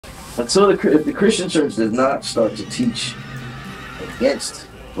Until if the Christian church does not start to teach against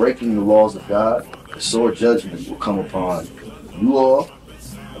breaking the laws of God, the sword judgment will come upon you all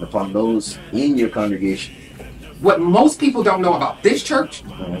and upon those in your congregation. What most people don't know about this church,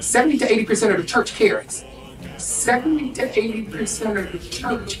 70 to 80% of the church cares. 70 to 80% of the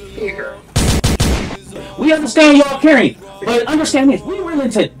church care. We understand y'all caring, but understand this: we're willing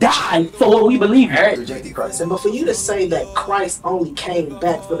to die for what we believe in. Rejected Christ. But for you to say that Christ only came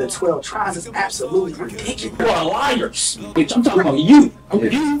back for the 12 tribes is absolutely ridiculous. You are liars, bitch. I'm talking about you.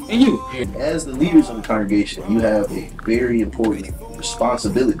 You and you. As the leaders of the congregation, you have a very important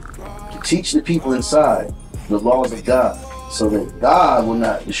responsibility to teach the people inside the laws of God, so that God will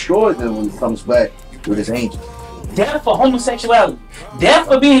not destroy them when He comes back with His angels. Death for homosexuality, death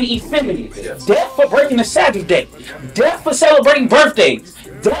for being effeminate, death for breaking the Sabbath day, death for celebrating birthdays,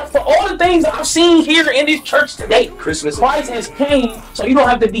 death for all the things I've seen here in this church today. Christmas. Christ has came so you don't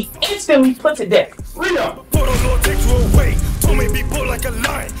have to be instantly put to death. Read on. For the Lord takes you away. Told me be bold like a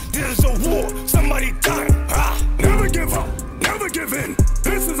lion. This is a war. Somebody dying. Never give up. Never give in.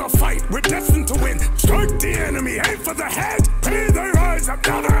 This is a fight. We're destined to win. Strike the enemy. Aim for the head. Pay their eyes up.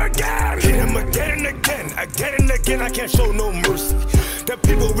 Never again. Hit him again and again. Again and again. I can't show no mercy. The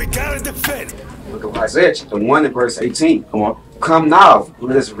people we gotta defend. Look at Isaiah chapter 1 and verse 18. Come on. Come now,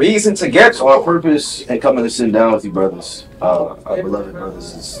 let us reason together. So our purpose in coming to sit down with you brothers, our beloved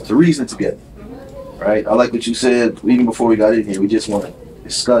brothers, is to reason together. Right? I like what you said even before we got in here. We just want to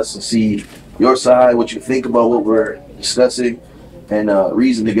discuss and see your side, what you think about what we're discussing, and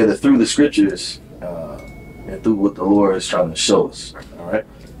reason together through the scriptures and through what the Lord is trying to show us. All right?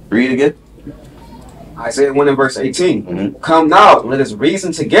 Read again. Isaiah 1 and verse 18. Come now, let us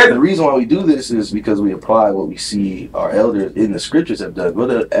reason together. The reason why we do this is because we apply what we see our elders in the scriptures have done. Go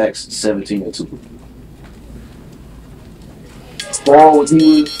to Acts 17 and 2. Paul, when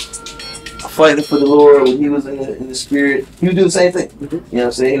he was fighting for the Lord, when he was in the spirit, he would do the same thing. You know what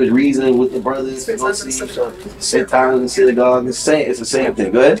I'm saying? He was reasoning with the brothers, spend time in the synagogue. It's the same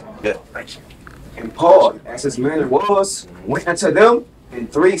thing. Go ahead. Yeah. And Paul, as his manner was, went unto them in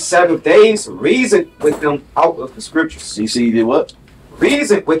 3 Sabbath days, reasoned with them out of the scriptures. So you see, he did what?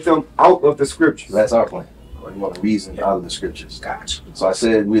 Reasoned with them out of the scriptures. That's our plan. We want to reason out of the scriptures. Gotcha. So I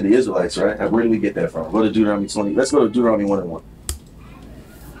said we're the Israelites, right? Where did we get that from? Go to Deuteronomy 20. Let's go to Deuteronomy 1 and 1.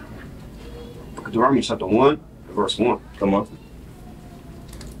 Deuteronomy chapter 1, verse 1. Come on.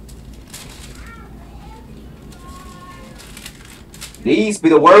 These be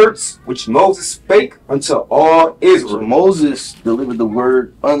the words which Moses spake unto all Israel. So Moses delivered the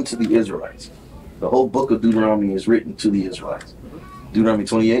word unto the Israelites. The whole book of Deuteronomy is written to the Israelites. Deuteronomy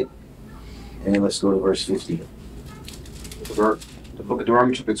 28. And let's go to verse 15. The book of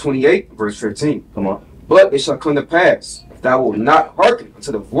Deuteronomy chapter 28, verse 15. Come on. But it shall come to pass, if thou wilt not hearken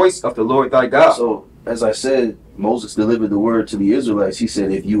unto the voice of the Lord thy God. So, as I said, Moses delivered the word to the Israelites. He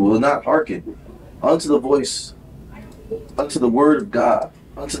said, if you will not hearken unto the voice, unto the word of God,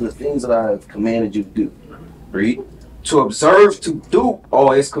 unto the things that I have commanded you to do. Read. To observe to do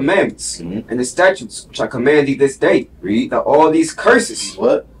all his commandments and the statutes which I command thee this day. Read. That all these curses,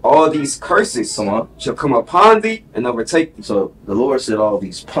 what? All these curses shall come upon thee and overtake thee. So the Lord said all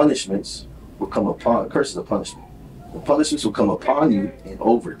these punishments will come upon, curses of punishment. The punishments will come upon you and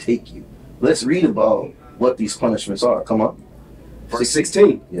overtake you. Let's read about what these punishments are. Come on. Verse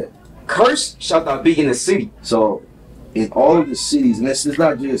 16. Yeah. Cursed shalt thou be in the city. So in all of the cities, and this is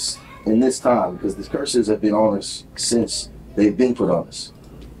not just in this time, because the curses have been on us since they've been put on us.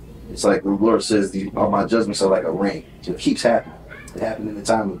 It's like the Lord says, all my judgments are like a rain. So it keeps happening. It happened in the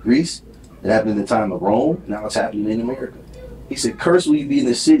time of Greece. It happened in the time of Rome. Now it's happening in America. He said, cursed will you be in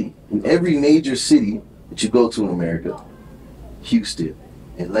the city. In every major city that you go to in America, Houston,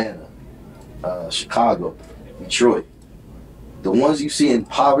 Atlanta, Chicago, Detroit, the ones you see in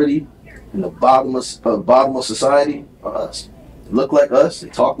poverty, in the bottom of society, are us. They look like us. They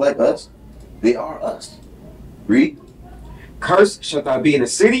talk like us. They are us. Read. Cursed shalt thou be in the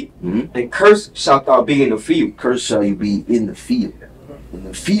city, and cursed shalt thou be in the field. Cursed shall you be in the field. In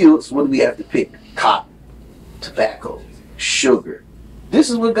the fields, what do we have to pick? Cotton, tobacco, sugar. This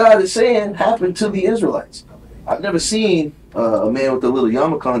is what God is saying happened to the Israelites. I've never seen a man with a little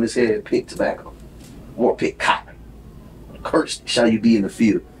yarmulke on his head pick tobacco or pick cotton. Cursed shall you be in the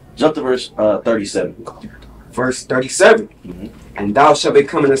field. Jump to verse 37. Verse 37. And thou shalt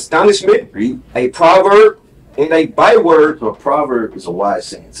become an astonishment, Read. a proverb, and a byword. So a proverb is a wise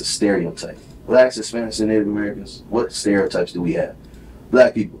saying. It's a stereotype. Blacks, Hispanics, and Native Americans, what stereotypes do we have?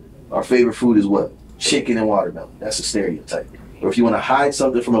 Black people, our favorite food is what? Chicken and watermelon. That's a stereotype. Or if you want to hide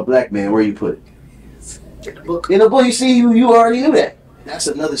something from a black man, where you put it? In the book. In the book, you see, you already knew that. That's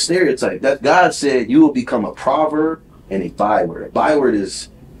another stereotype. That God said you will become a proverb and a byword. A byword is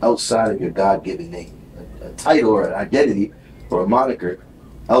outside of your God-given name. A title or an identity or a moniker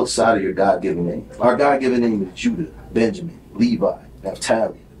outside of your God-given name. Our God-given name is Judah, Benjamin, Levi,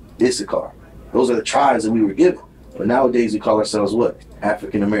 Naphtali, Issachar. Those are the tribes that we were given. But nowadays we call ourselves what?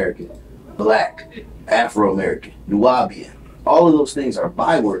 African American, Black, Afro American, Nubian. All of those things are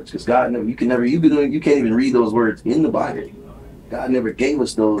bywords because God never. You can't even read those words in the Bible. God never gave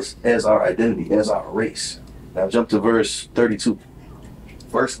us those as our identity, as our race. Now jump to verse 32.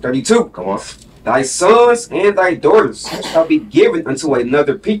 Verse 32. Come on. Thy sons and thy daughters shall be given unto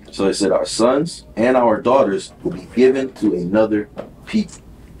another people. So it said our sons and our daughters will be given to another people.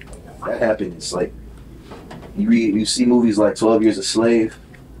 That happened. It's like you see movies like 12 Years a Slave,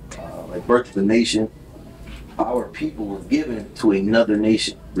 like Birth of the Nation. Our people were given to another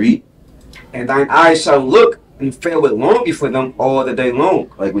nation. Read. And thine eyes shall look and fail with longing for them all the day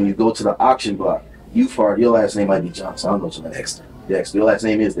long. Like when you go to the auction block, your last name might be Johnson. I don't know what your Dexter. Dexter. Your last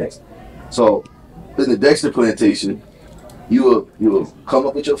name is Dexter. So in the Dexter plantation, you will come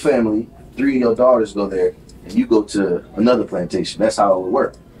up with your family. 3 of your daughters go there, and you go to another plantation. That's how it would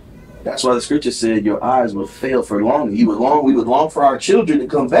work. That's why the scripture said your eyes would fail for longing. We would long for our children to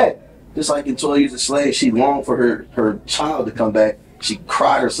come back. Just like in 12 Years a Slave, she longed for her child to come back. She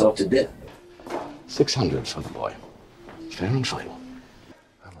cried herself to death. 600 for the boy. Fair and final.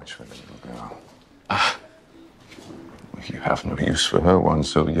 How much for the little girl? You have no use for her. One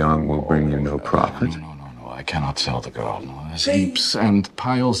so young will bring you no profit. No. I cannot sell the girl. No, there's heaps and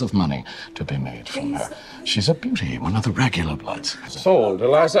piles of money to be made from her. She's a beauty, one of the regular bloods. Sold,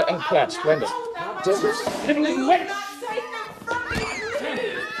 Eliza and Platt, splendid.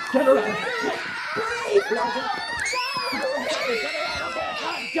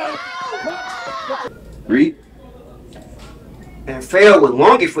 Read. And fail with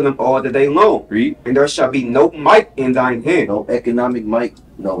longing for them all the day long. Read. And there shall be no might in thine hand. No economic might,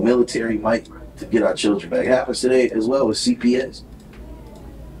 no military might to get our children back. It happens today as well with CPS.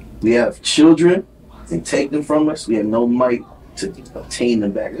 We have children and take them from us. We have no might to obtain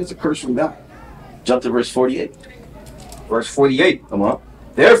them back. It's a curse from God. Jump to verse 48. Verse 48. Come on.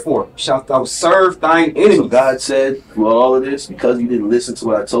 Therefore shalt thou serve thine enemies. So God said, throughout all of this, because you didn't listen to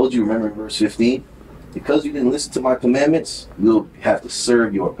what I told you, remember in verse 15, because you didn't listen to my commandments, you'll have to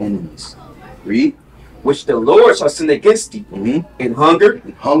serve your enemies. Read. Which the Lord shall send against thee in hunger.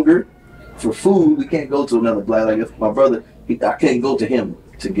 In hunger. For food, we can't go to another black. Like if my brother, I can't go to him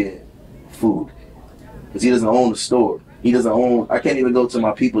to get food because he doesn't own the store. He doesn't own. I can't even go to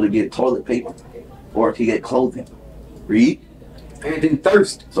my people to get toilet paper or to get clothing. Read. And in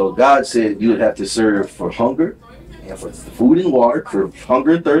thirst. So God said you would have to serve for hunger and for food and water, for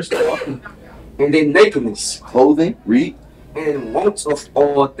hunger and thirst, and in nakedness. clothing. Read. And in wants of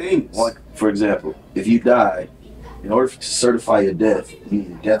all things. Like, for example, if you die, in order to certify your death, you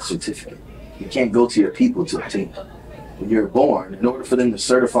need a death certificate. You can't go to your people to obtain it. When you're born, in order for them to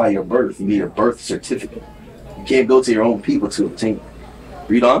certify your birth, you need a birth certificate. You can't go to your own people to obtain it.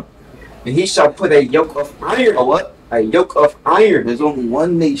 Read on. And he shall put a yoke of iron. A what? A yoke of iron. There's only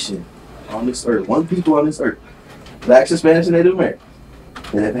one nation on this earth, one people on this earth, Blacks, Hispanics, and Native Americans,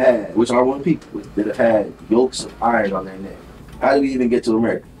 that have had, which are one people, that have had yokes of iron on their neck. How did we even get to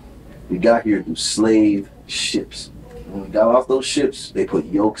America? We got here through slave ships. When we got off those ships, they put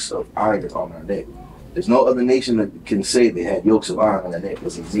yokes of iron on our neck. There's no other nation that can say they had yokes of iron on their neck.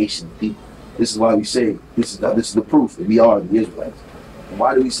 It's a nation of people. This is why we say, this is the proof that we are the Israelites. And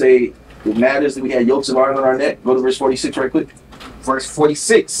why do we say it matters that we had yokes of iron on our neck? Go to verse 46 right quick. Verse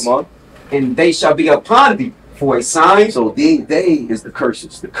 46. Come on. And they shall be upon thee for a sign. So they is the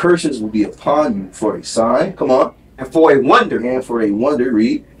curses. The curses will be upon you for a sign. Come on. And for a wonder. And for a wonder.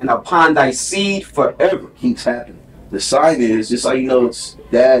 Read. And upon thy seed forever. Keeps happening. The sign is, just like you know it's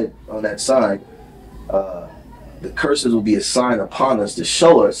dad on that sign, the curses will be a sign upon us to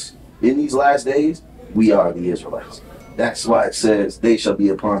show us in these last days, we are the Israelites. That's why it says, they shall be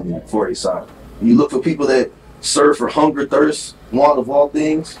upon you for a sign. When you look for people that serve for hunger, thirst, want of all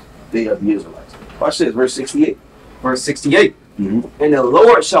things, they are the Israelites. Watch this, verse 68. Verse 68. Mm-hmm. And the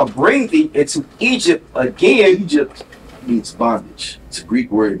Lord shall bring thee into Egypt again. Egypt means bondage. It's a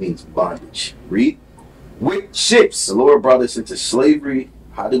Greek word, it means bondage. Read. With ships. The Lord brought us into slavery.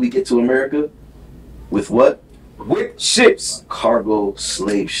 How did we get to America? With what? With ships. Cargo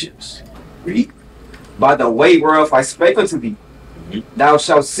slave ships. Read. By the way whereof I spake unto thee, thou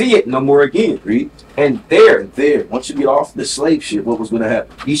shalt see it no more again. Read. And there, once you get off the slave ship, what was going to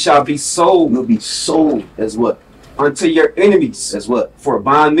happen? ye shall be sold. You'll be sold as what? Unto your enemies. As what? For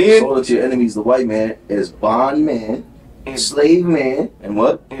bondmen. Sold unto your enemies, the white man, as bondman. slave man, and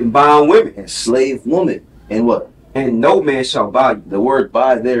what? And bond women. And slave woman, and what? And no man shall buy you. The word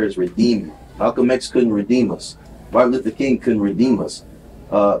buy there is redeem. Malcolm X couldn't redeem us. Martin Luther King couldn't redeem us.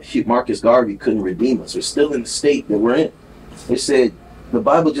 Marcus Garvey couldn't redeem us. We're still in the state that we're in. It said, the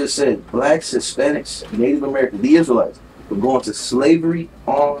Bible just said, blacks, Hispanics, Native Americans, the Israelites, were going to slavery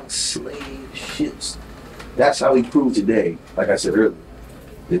on slave ships. That's how we prove today, like I said earlier,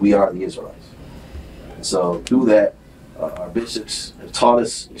 that we are the Israelites. And so through that, our bishops have taught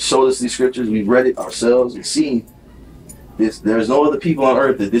us, showed us these scriptures. We've read it ourselves and seen this. There's no other people on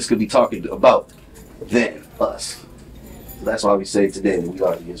earth that this could be talking about than us. So that's why we say today that we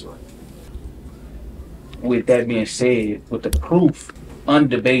are the Israelites. With that being said, with the proof,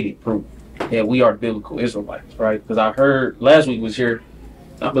 undebated proof, that we are biblical Israelites, right? Because I heard last week was here,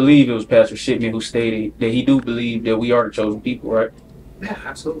 I believe it was Pastor Shipman who stated that he do believe that we are the chosen people, right? Yeah,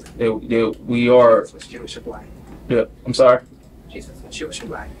 absolutely. That we are. Jesus was Jewish or black. Yeah, I'm sorry. Jesus was Jewish or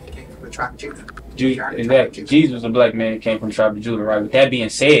black. He came from the tribe of Judah. Exactly. Jesus was a black man, came from the tribe of Judah, right? With that being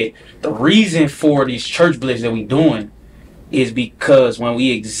said, the reason for these church blitz that we doing is because when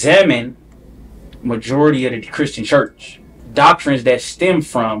we examine majority of the Christian church, doctrines that stem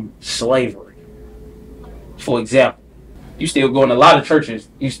from slavery. For example, you still go in a lot of churches.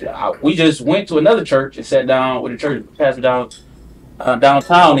 We just went to another church and sat down with a church pastor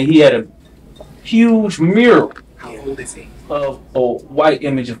downtown, and he had a huge mural How old is he? of a white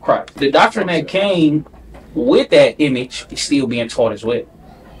image of Christ. The doctrine that came with that image is still being taught as well.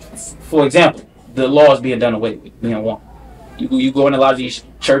 For example, the law is being done away with, being one. You go in a lot of these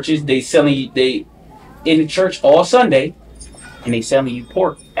churches, they in the church all Sunday, and they selling you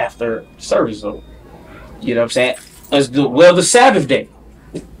pork after service. So, you know what I'm saying? The Sabbath day.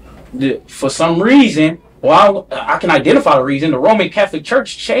 For some reason, well, I can identify the reason, the Roman Catholic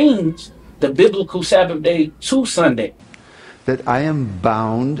Church changed the biblical Sabbath day to Sunday. That I am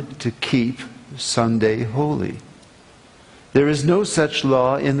bound to keep Sunday holy. There is no such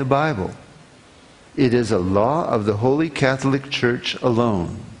law in the Bible. It is a law of the Holy Catholic Church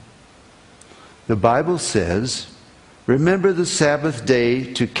alone. The Bible says, remember the Sabbath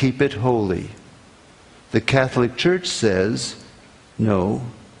day to keep it holy. The Catholic Church says, no,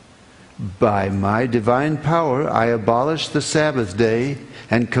 by my divine power I abolish the Sabbath day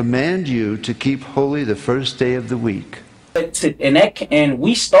and command you to keep holy the first day of the week. And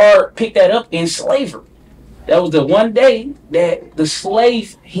we pick that up in slavery. That was the one day that the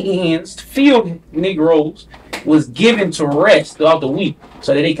slave hands, field Negroes, was given to rest throughout the week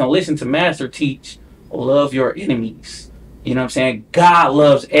so that they can listen to Master teach, love your enemies. You know what I'm saying? God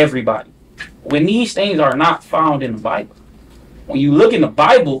loves everybody. When these things are not found in the Bible, when you look in the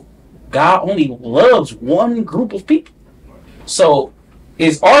Bible, God only loves one group of people. So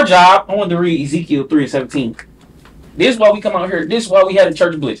it's our job. I want to read Ezekiel 3:17. This is why we come out here. This is why we had a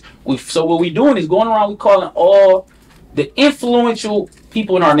church blitz. So what we're doing is going around, we calling all the influential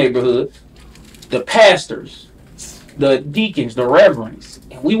people in our neighborhood, the pastors, the deacons, the reverends.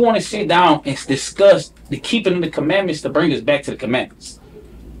 And we want to sit down and discuss the keeping of the commandments to bring us back to the commandments.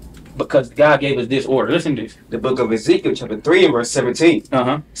 Because God gave us this order. Listen to this. The book of Ezekiel, chapter 3, and verse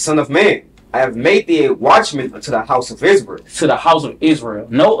 17. Son of man, I have made thee a watchman unto the house of Israel. To the house of Israel.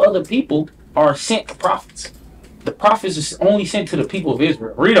 No other people are sent to prophets. The prophets is only sent to the people of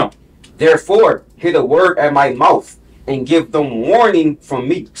Israel. Read on. Therefore, hear the word at my mouth, and give them warning from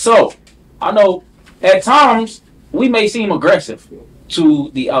me. So, I know at times we may seem aggressive to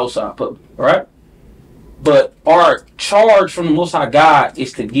the outside public, right? But our charge from the Most High God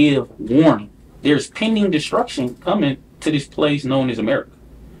is to give warning. There's pending destruction coming to this place known as America.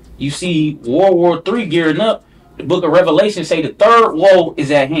 You see World War III gearing up. The book of Revelation say the third woe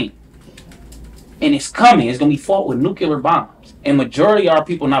is at hand. And it's coming. It's going to be fought with nuclear bombs. And majority of our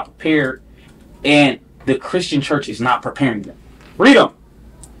people not prepared. And the Christian church is not preparing them. Read them.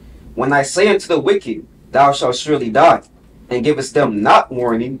 When I say unto the wicked, thou shalt surely die, and givest them not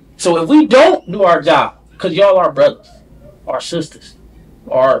warning. So if we don't do our job, because y'all are brothers, our sisters,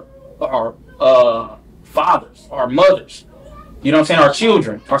 our fathers, our mothers, you know what I'm saying, our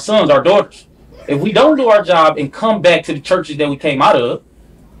children, our sons, our daughters. If we don't do our job and come back to the churches that we came out of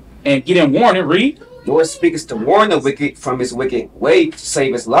and get in warning, read. Lord speaketh to warn the wicked from his wicked way to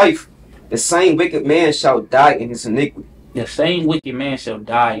save his life. The same wicked man shall die in his iniquity. The same wicked man shall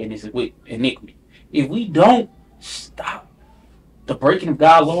die in his iniquity. If we don't stop the breaking of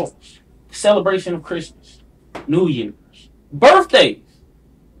God's laws, the celebration of Christmas, New Year's, birthdays.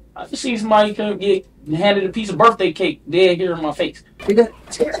 I just see somebody come get handed a piece of birthday cake dead here in my face. You know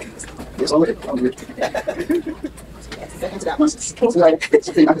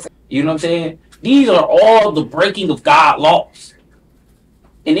what I'm saying? These are all the breaking of God laws.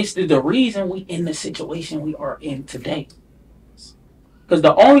 And it's the reason we in the situation we are in today. Because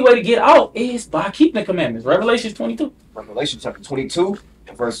the only way to get out is by keeping the commandments. Revelation 22. Revelation chapter 22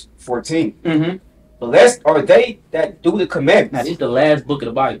 and verse 14. Mm-hmm. Blessed are they that do the commandments. Now, this is the last book of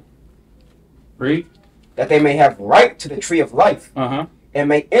the Bible. Read. That they may have right to the tree of life. Uh-huh. And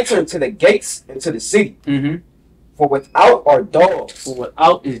may enter into the gates into the city. Mm-hmm. For without are dogs. For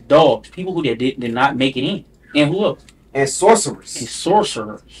without is dogs. People who did not make it in. And who else? And sorcerers. And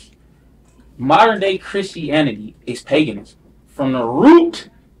sorcerers. Modern day Christianity is paganism. From the root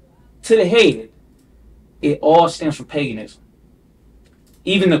to the head, it all stems from paganism.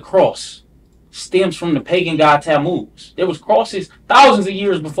 Even the cross stems from the pagan god Tammuz. There was crosses thousands of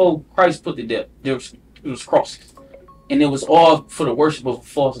years before Christ put to death. It was crosses. And it was all for the worship of a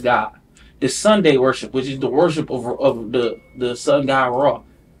false god. The Sunday worship, which is the worship of the sun god Ra.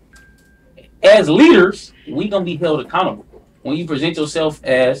 As leaders, we going to be held accountable. When you present yourself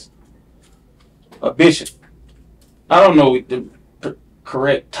as a bishop, I don't know the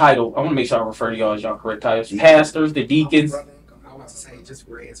correct title. I want to make sure I refer to y'all as y'all correct titles. Pastors, the deacons. I want to say just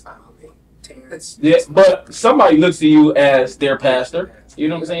red is fine with me. Terrence. Yeah, but somebody looks to you as their pastor. You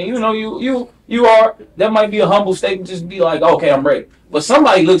know what I'm saying? You know, you are. That might be a humble statement. Just be like, okay, I'm ready. But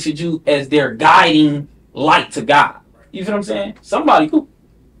somebody looks at you as their guiding light to God. You feel what I'm saying? Somebody who,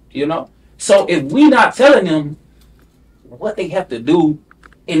 you know. So if we not telling them what they have to do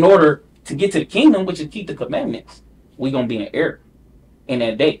in order to get to the kingdom, which is keep the commandments, we're going to be in error in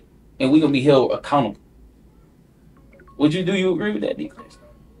that day. And we're going to be held accountable. Do you agree with that, defense?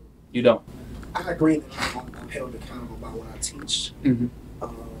 You don't? I agree that I'm held accountable by what I teach. Mm-hmm.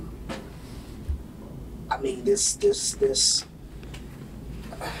 I mean, this.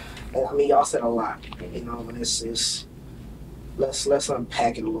 I mean, y'all said a lot. You know, and it's. Let's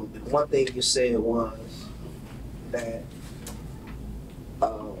unpack it a little bit. One thing you said was that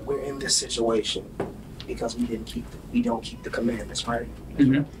we're in this situation because we don't keep the commandments, right?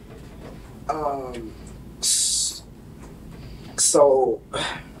 Mm-hmm. So,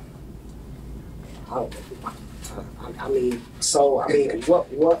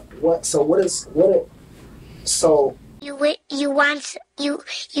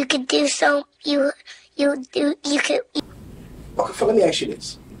 you could do so, you could. Okay, so let me ask you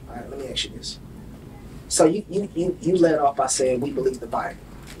this. All right, let me ask you this. So you led off by saying we believe the Bible.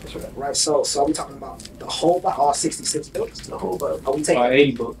 That's right. So are we talking about the whole Bible, all 66 books, the whole Bible? Are we taking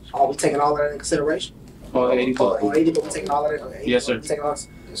 80 books? Are we taking all of that into consideration? All 80 books. All 80 books. We taking all of that. Yes, sir. Yes,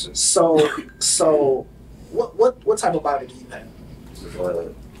 sir. So what type of Bible do you have?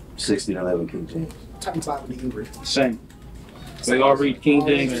 1611 King James. What type of Bible do you read? Same. We all read King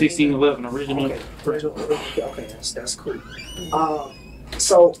James 1611 original. Okay, that's cool.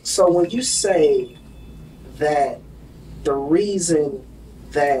 So when you say that the reason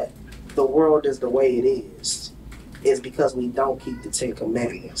that the world is the way it is because we don't keep the 10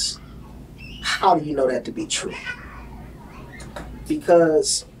 Commandments, how do you know that to be true?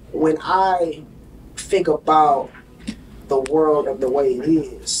 Because when I think about the world of the way it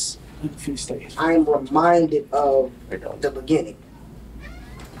is, I'm reminded of the beginning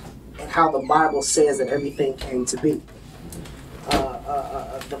and how the Bible says that everything came to be.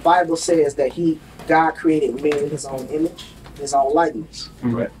 The Bible says that God created man in his own image, his own likeness.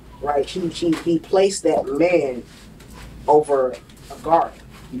 Right. Right? He placed that man over a garden.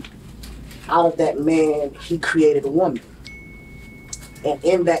 Out of that man, he created a woman. And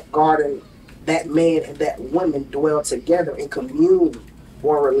in that garden, that man and that woman dwell together in commune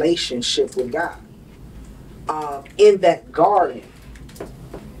or relationship with God. In that garden,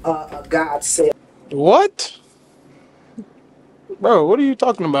 God said, "What? Bro, what are you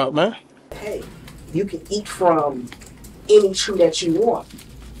talking about, man? Hey, you can eat from any tree that you want,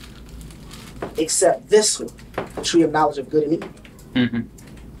 except this one, the tree of knowledge of good and evil." Mm-hmm.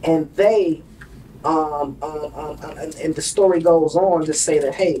 And they, and the story goes on to say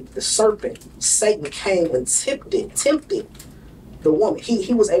that, hey, the serpent, Satan, came and tempted the woman.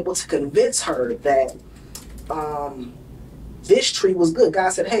 He was able to convince her that this tree was good. God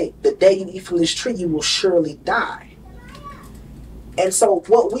said, hey, the day you eat from this tree, you will surely die. And so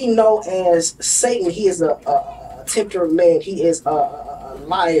what we know as Satan, he is a tempter of man. He is a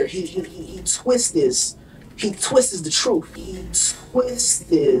liar. He twists the truth. He twists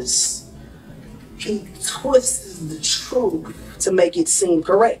the truth to make it seem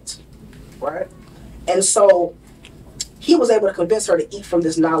correct, right? And so he was able to convince her to eat from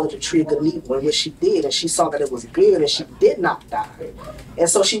this knowledge of tree of good and evil, and which she did, and she saw that it was good, and she did not die. And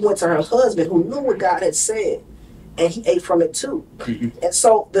so she went to her husband, who knew what God had said, and he ate from it too. And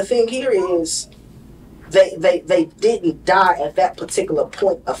so the thing here is, they didn't die at that particular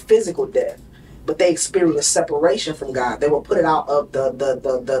point of physical death, but they experienced separation from God. They were put out of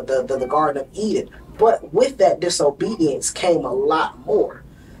the Garden of Eden. But with that disobedience came a lot more.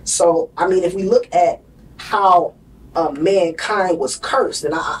 So, I mean, if we look at how mankind was cursed,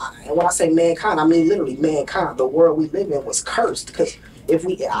 and when I say mankind, I mean literally mankind. The world we live in was cursed, because if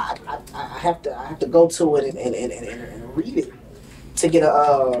we, I have to go to it and read it to get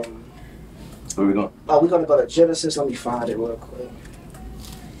a. Where we going? We're gonna go to Genesis. Let me find it real quick.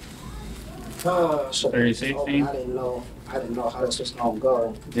 3:16. I didn't know how this was gonna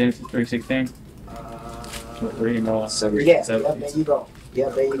go. Genesis 3:16. Yeah, there you go. Yeah,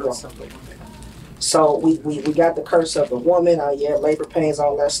 there you go. So we got the curse of the woman. Labor pains,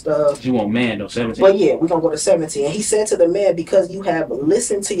 all that stuff. You want man though, 17. But yeah, we're gonna go to 17. And he said to the man, because you have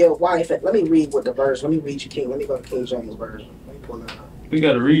listened to your wife. And let me read what the verse. Let me read you King. Let me go to King James version. Let me pull that up. We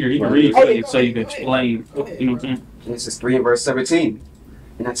got a reader. He can read it so you can explain. You know what I'm saying? Genesis 3 and verse 17.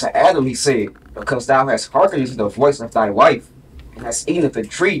 And unto Adam he said, because thou hast hearkened to the voice of thy wife, and hast eaten of the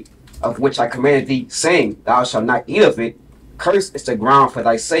tree of which I commanded thee, saying, thou shalt not eat of it, cursed is the ground for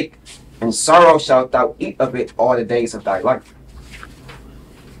thy sake, and sorrow shalt thou eat of it all the days of thy life.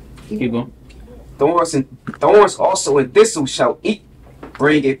 Keep going. Thorns also and thistles shalt eat,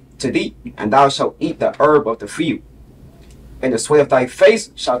 bring it to thee, and thou shalt eat the herb of the field. In the sweat of thy face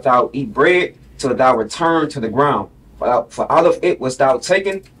shalt thou eat bread, till thou return to the ground. For out of it wast thou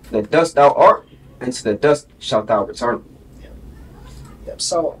taken, the dust thou art, and to the dust shalt thou return. Yep.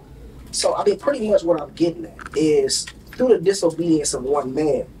 So I mean, pretty much what I'm getting at is, through the disobedience of one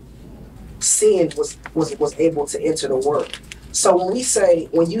man, sin was able to enter the world. So when you say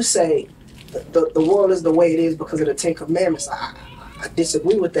the world is the way it is because of the 10 Commandments, I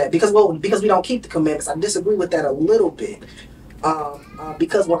disagree with that, because we don't keep the commandments. I disagree with that a little bit,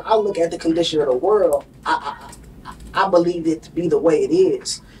 because when I look at the condition of the world, I believe it to be the way it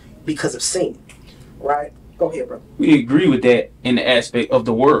is because of sin, right? Go ahead, bro. We agree with that in the aspect of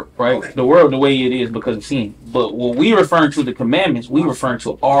the world, right? Okay. The world the way it is because of sin. But when we refer to the commandments, we refer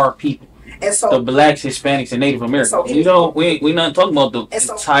to our people. And so, the blacks, Hispanics, and Native Americans. So we're not talking about the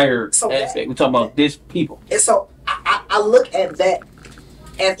entire aspect. We're talking about this people. And so I look at that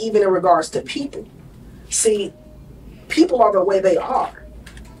as even in regards to people. See, people are the way they are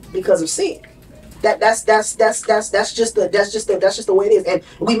because of sin. That's just the way it is. And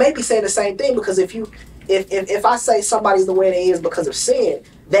we may be saying the same thing, because if I say somebody's the way they is because of sin,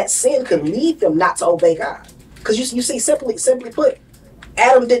 that sin could lead them not to obey God. Because you see, simply put,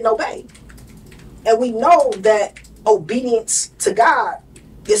 Adam didn't obey. And we know that obedience to God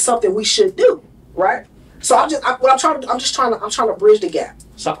is something we should do, right? So I'm trying to bridge the gap.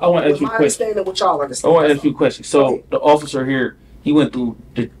 So I want to ask you a question. What y'all understand. I want to ask you a question. So the officer here, he went through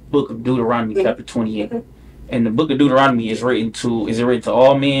the book of Deuteronomy, chapter 28. And the book of Deuteronomy is it written to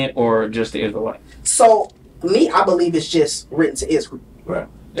all men or just the Israelites? So I believe it's just written to Israel. Right.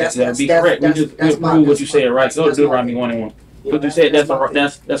 That's correct. We just prove what you said, right? Go to Deuteronomy 1:1. But you said that's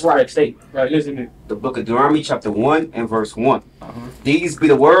the correct statement. Right. Listen to the book of Deuteronomy, chapter 1 and verse 1. These be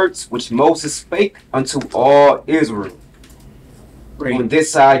the words which Moses spake unto all Israel on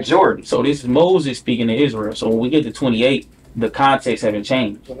this side Jordan. So this is Moses speaking to Israel. So when we get to 28, the context haven't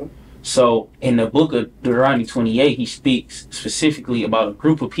changed. So in the book of Deuteronomy 28, he speaks specifically about a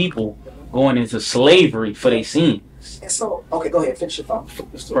group of people going into slavery for their sins. And so, okay, go ahead, finish your thought.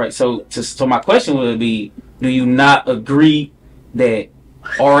 Right. So my question would be, do you not agree that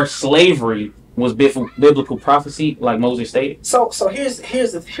our slavery was biblical prophecy, like Moses stated? So here's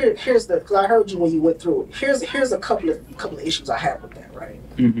the because I heard you when you went through it. Here's a couple of issues I have with that, right?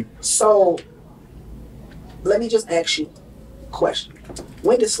 So let me just ask you a question.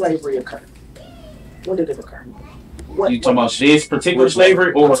 When did slavery occur? When did it occur? You talking about this particular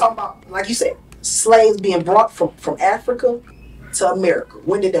slavery, or I'm talking about, like you said, slaves being brought from Africa to America?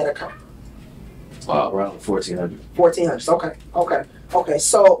 When did that occur? Around 1400. 1400s. Okay.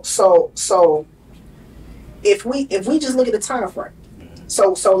 So if we just look at the time frame,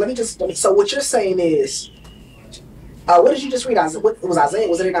 so so what you're saying is, what did you just read? What was Isaiah?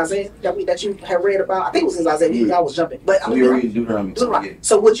 Was it in Isaiah that you had read about? I think it was in Isaiah. I was jumping, but we were reading Deuteronomy.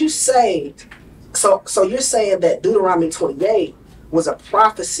 So would you say? So you're saying that Deuteronomy 28 was a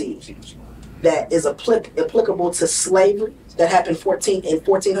prophecy that is applicable to slavery that happened in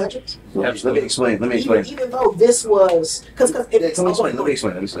 1400s? Let me explain. Even though this was let me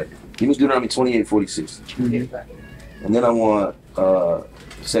explain. Give me Deuteronomy 28:46. And then I want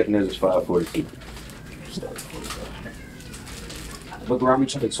 2 Ezra 5:42. Deuteronomy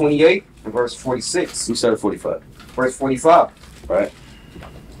chapter 28 and verse 46. We started 45. verse 45. Right?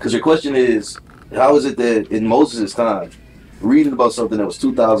 Because your question is, how is it that in Moses' time, reading about something that was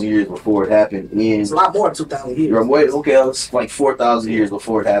 2,000 years before it happened in... It's a lot more than 2,000 years. Okay, it's like 4,000 years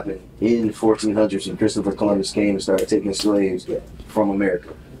before it happened in the 1400s when Christopher Columbus came and started taking slaves from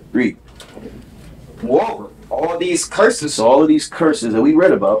America. Read. Moreover, all these curses... So all of these curses that we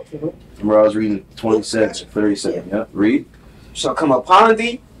read about, remember I was reading 27, 37, yeah? Read. Shall come upon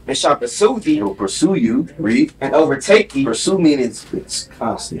thee, and shall pursue thee. It will pursue you. Read. And overtake thee. Pursue means it's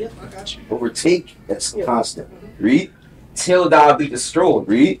constant. Yeah, I got you. Overtake, that's constant. Read. Till thou be destroyed.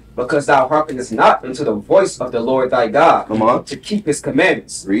 Read. Because thou hearkenest not unto the voice of the Lord thy God. Come on. To keep his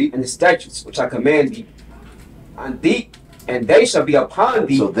commandments. Read. And his statutes, which I command thee. On thee, and they shall be upon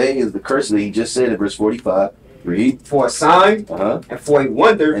thee. So they is the curse that he just said in verse 45. Read. For a sign, and for a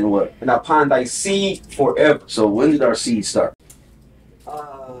wonder, and what? And upon thy seed forever. So when did our seed start?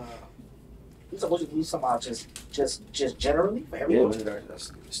 You talking about just generally for everyone? Yeah, when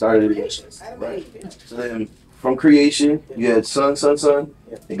it started. Right. So then, from creation, you had son.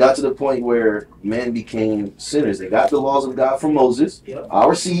 It got to the point where men became sinners. They got the laws of God from Moses.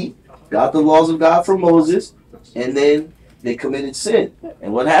 Our seed got the laws of God from Moses, and then they committed sin.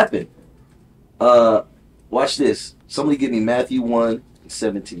 And what happened? Watch this. Somebody give me Matthew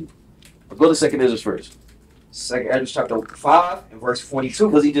 1:17. I'll go to 2nd Ezra first. 2nd Ezra chapter 5 and verse 42.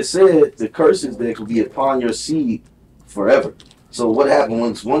 Because he just said the curses that could be upon your seed forever. So what happened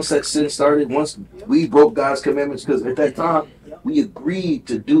once that sin started, once we broke God's commandments, because at that time we agreed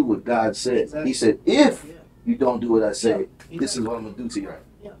to do what God said. He said, if you don't do what I say, this is what I'm going to do to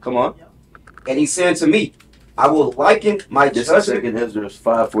you. Come on. And he said to me, I will liken my judgment. 2nd Ezra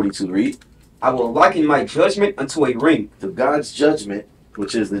 5:42. Read. I will liken my judgment unto a ring. To God's judgment,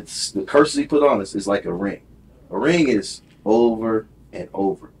 which is the curses he put on us, is like a ring. A ring is over and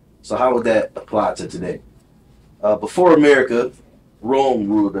over. So how would that apply to today? Before America, Rome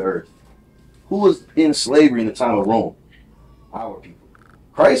ruled the earth. Who was in slavery in the time of Rome? Our people.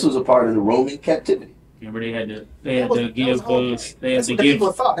 Christ was a part of the Roman captivity. Remember they had to give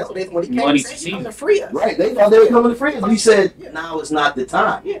people thought. That's what they when he came money to to come to free us. Right, they thought they were coming to free us. We said now is not the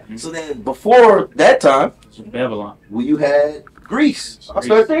time. So then before that time, Babylon. Well, you had Greece. I'll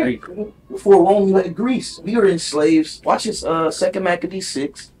start there. Before Rome, you had Greece. We were in slaves. Watch this, 2nd Maccabees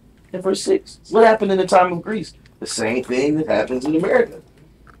 6 and verse 6. What happened in the time of Greece? The same thing that happens in America.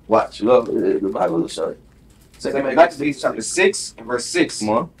 Watch. The Bible will show you. 2nd Maccabees chapter 6 and verse 6. Come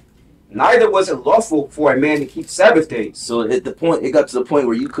on. Neither was it lawful for a man to keep Sabbath days. So it got to the point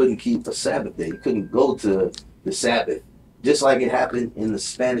where you couldn't keep a Sabbath day. You couldn't go to the Sabbath. Just like it happened in the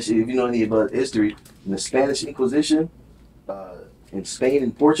Spanish, if you know any about history, in the Spanish Inquisition, in Spain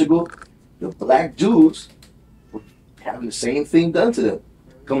and Portugal, the black Jews were having the same thing done to them.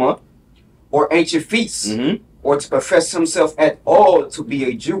 Come on. Or ancient feasts, or to profess himself at all to be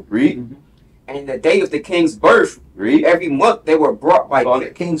a Jew. Read. And in the day of the king's birth, every month they were brought by... On the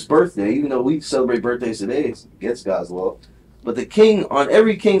king's birthday, even though we celebrate birthdays today, it's against God's law. But the king, on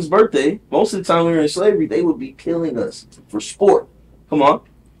every king's birthday, most of the time we were in slavery, they would be killing us for sport. Come on.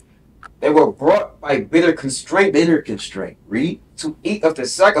 They were brought by bitter constraint. Bitter constraint. Read. To eat of the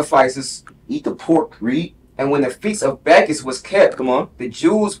sacrifices. Eat the pork. Read. And when the feast of Bacchus was kept, come on, the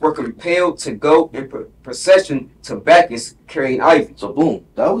Jews were compelled to go in procession to Bacchus carrying ivy. So boom,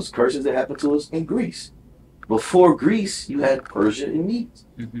 that was curses that happened to us in Greece. Before Greece, you had Persia and Medes.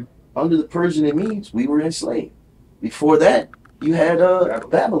 Under the Persian and Medes, we were enslaved. Before that, you had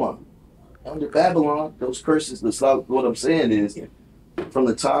Babylon. Under Babylon, those curses, what I'm saying is, from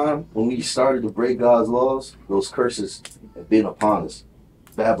the time when we started to break God's laws, those curses have been upon us.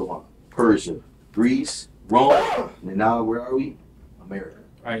 Babylon, Persia, Greece, Rome, and now where are we? America.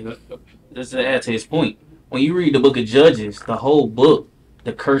 Right. Just to add to his point, when you read the book of Judges, the whole book,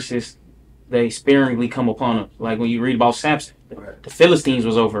 the curses, they sparingly come upon us. Like when you read about Samson, the Philistines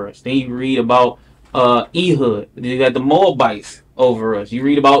was over us. Then you read about Ehud. You got the Moabites over us. You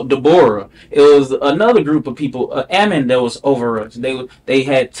read about Deborah. It was another group of people, Ammon, that was over us. They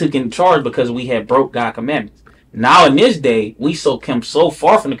had taken charge because we had broke God's commandments. Now in this day, we come so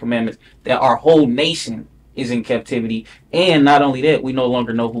far from the commandments that our whole nation is in captivity. And not only that, we no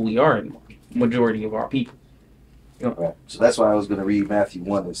longer know who we are anymore. Majority of our people. Right. So that's why I was going to read Matthew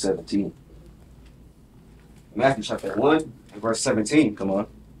 1:17. Matthew chapter 1 and verse 17. Come on.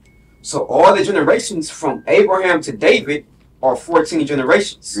 So all the generations from Abraham to David are 14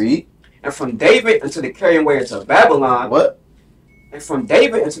 generations. Read. And from David unto the carrying away into Babylon. What? And from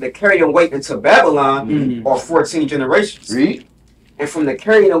David unto the carrying away into Babylon are 14 generations. Read. And from the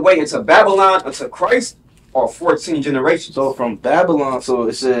carrying away into Babylon unto Christ are 14 generations. So from Babylon, so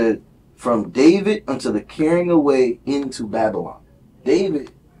it said from David unto the carrying away into Babylon.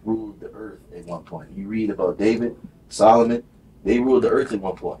 David ruled the earth at one point. You read about David, Solomon, they ruled the earth at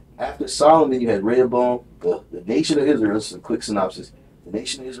one point. After Solomon, you had Rehoboam, the nation of Israel. This is a quick synopsis. The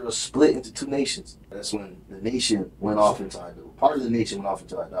nation of Israel split into two nations. That's when the nation went off into idolatry. Part of the nation went off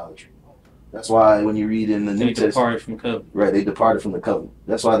into idolatry. That's why when you read in the New Testament, departed from the covenant. Right, they departed from the covenant.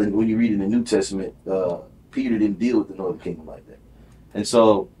 That's why when you read in the New Testament, Peter didn't deal with the northern kingdom like that. And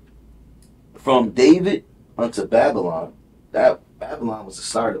so, from David unto Babylon, that Babylon was the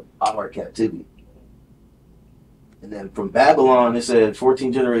start of our captivity. And then from Babylon, it said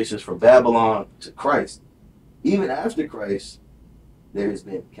 14 generations from Babylon to Christ. Even after Christ, there has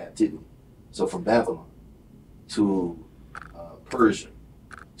been captivity. So from Babylon to Persia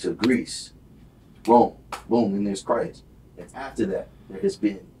to Greece, Rome, boom, and there's Christ. And after that, there has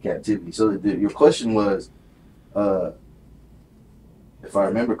been captivity. So your question was, if I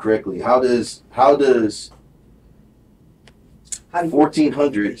remember correctly, how does 1400s,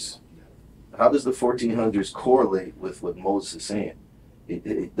 how does the 1400s correlate with what Moses is saying?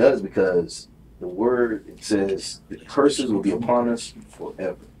 It does, because the word, it says the curses will be upon us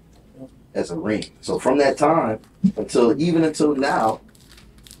forever as a ring. So from that time until now,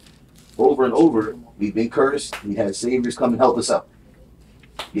 over and over, we've been cursed. We had saviors come and help us out.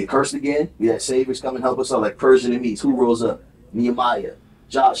 Get cursed again. We had saviors come and help us out, like Persian and Medes. Who rose up? Nehemiah,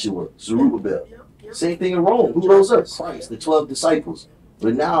 Joshua, Zerubbabel. Same thing in Rome. Who rose up? Christ, the 12 disciples.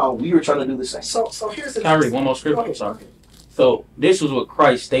 But now we were trying to do the same. So here's the. Can I read one more scripture? I'm sorry. So this was what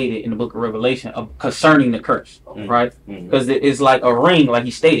Christ stated in the book of Revelation concerning the curse, right? Because it's like a ring, like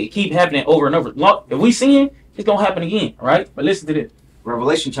he stated. It keep happening over and over. If we sin, it's going to happen again, right? But listen to this.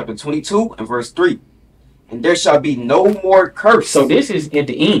 Revelation chapter 22 and verse 3. And there shall be no more curse. So this is at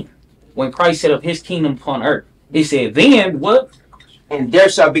the end, when Christ set up his kingdom upon earth. It said, then what? And there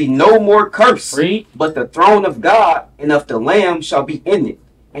shall be no more curse. Read. But the throne of God and of the Lamb shall be in it,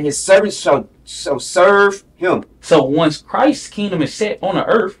 and his servants shall serve him. So once Christ's kingdom is set on the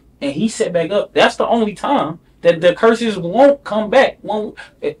earth and he set back up, that's the only time that the curses won't come back.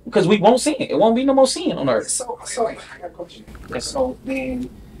 Because we won't sin. It won't be no more sin on earth. So I got a question. So then,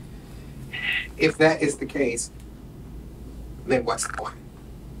 if that is the case, then what's the point?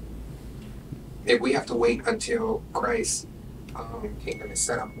 If we have to wait until Christ's kingdom is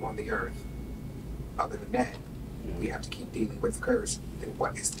set up on the earth, other than that, we have to keep dealing with the curse, then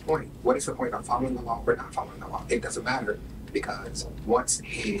what is the point? What is the point of following the law or not following the law? It doesn't matter, because once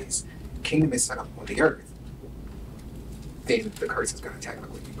his kingdom is set up on the earth, then the curse is going to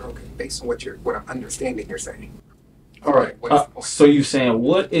technically be broken, based on what I'm understanding you're saying. All right. So you're saying,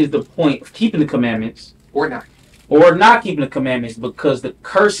 what is the point of keeping the commandments? Or not. Or not keeping the commandments, because the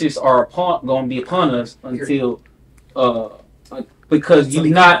curses are going to be upon us until, because you're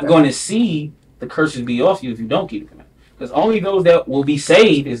not going to see the curses be off you if you don't keep the commandments. Because only those that will be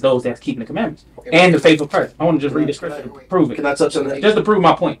saved is those that's keeping the commandments and the faith of Christ. I want to just read the scripture to prove it. Can I touch on that? Just to prove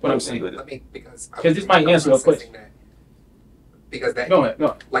my point, what I'm saying. Because this might answer your question. Because that, go ahead.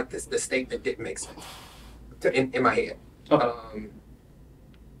 Like this, the statement didn't make sense in my head. Okay.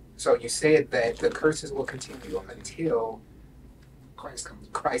 So you said that the curses will continue until Christ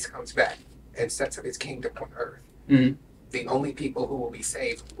comes back and sets up his kingdom on earth. Mm-hmm. The only people who will be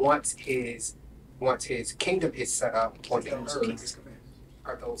saved once his kingdom is set up on the earth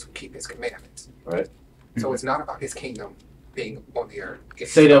are those who keep his commandments. Right. So it's not about his kingdom being on the earth.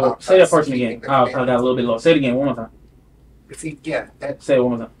 It's say that portion again. I got a little bit lost. Say it again one more time. See, yeah. Say it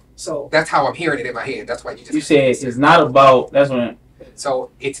one more time. So that's how I'm hearing it in my head. That's why you said it's not about. That's when.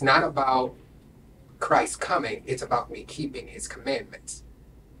 So it's not about Christ coming. It's about me keeping his commandments,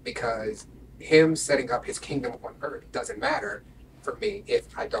 because him setting up his kingdom on earth doesn't matter for me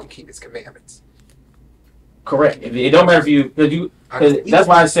if I don't keep his commandments. Correct. It don't matter if you. That's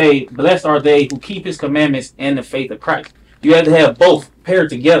why I say, blessed are they who keep his commandments and the faith of Christ. You have to have both paired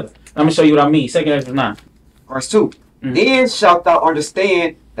together. I'm gonna show you what I mean. 2 Ezra 9. Verse 2. Then shalt thou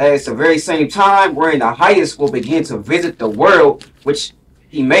understand that it's the very same time wherein the highest will begin to visit the world which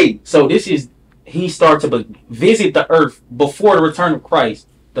he made. So this is, he started to visit the earth before the return of Christ.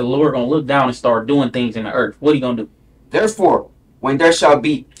 The Lord gonna look down and start doing things in the earth. What he gonna do? Therefore, when there shall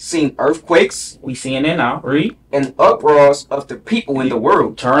be seen earthquakes, we seeing that now, read, and uproars of the people in the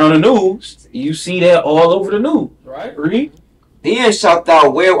world. Turn on the news, you see that all over the news, right? Read. Then shalt thou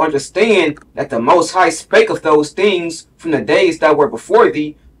well understand that the Most High spake of those things from the days that were before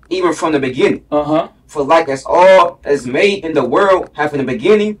thee, even from the beginning. For like as all that is made in the world have in the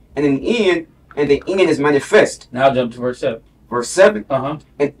beginning and an end, and the end is manifest. Now jump to verse 7. Verse 7.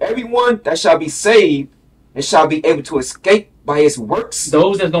 And everyone that shall be saved and shall be able to escape By his works.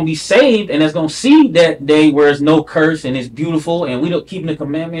 Those that's gonna be saved and that's gonna see that day where there's no curse and it's beautiful and we don't keeping the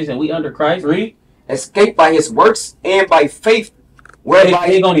commandments and we under Christ. Read. Escape by his works and by faith. Whereby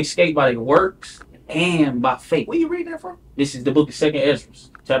They're gonna escape by their works and by faith. Where you read that from? This is the book of 2nd Ezra,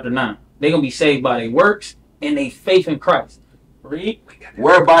 chapter 9. They're gonna be saved by their works and their faith in Christ. Read.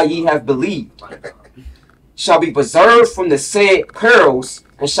 Whereby ye have believed, shall be preserved from the said perils,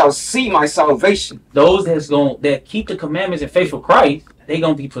 and shall see my salvation. Those that keep the commandments and faith of Christ, they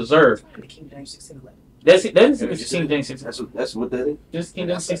gonna be preserved. That's it. That's King James 16. That's what that is. Just King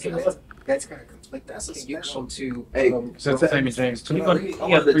James 16. That's kind of conflict. That's a special to. Hey, So it's the same as James 2. I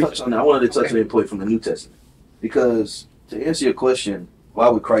wanted to touch on that. I wanted to touch on the point from the New Testament, because to answer your question, why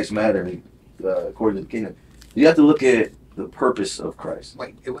would Christ matter according to the kingdom? You have to look at the purpose of Christ.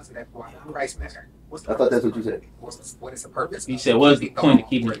 Wait, it wasn't that why Christ matter. I thought that's what you said. What is the purpose? He said, "What is the point of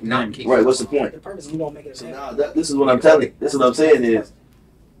keeping it?" Not keeping. Right. What's the point? The purpose we don't make it. So now this is what I'm telling you. This is what I'm saying is,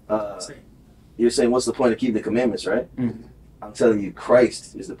 you're saying what's the point of keeping the commandments, right? Mhm. I'm telling you,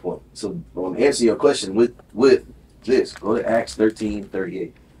 Christ is the point. So I'm answering your question with this. Go to Acts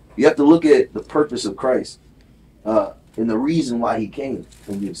 13:38. You have to look at the purpose of Christ and the reason why he came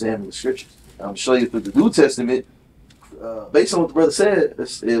when you examine the scriptures. I'm show you through the New Testament. Based on what the brother said,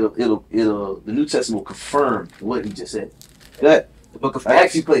 the New Testament will confirm what he just said. Go ahead. The book of I Acts.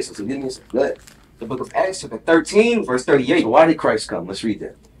 actually placed it, so give me a second. Go ahead. The book of Acts, chapter 13, verse 38. So why did Christ come? Let's read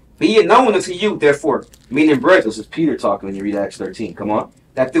that. Be it known unto you, therefore, meaning brethren, This is Peter talking when you read Acts 13. Come on.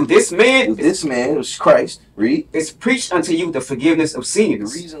 that through this man This man was Christ. Read. is preached unto you the forgiveness of The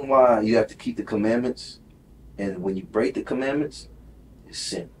sins. reason why you have to keep the commandments, and when you break the commandments, is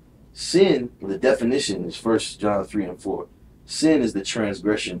sin. Sin, the definition is 1 John 3:4. Sin is the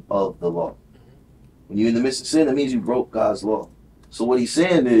transgression of the law. When you're in the midst of sin, that means you broke God's law. So what he's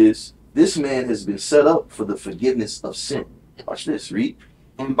saying is, this man has been set up for the forgiveness of sin. Watch this, read.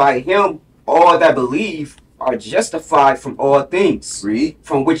 And by him all that believe are justified from all things, Read.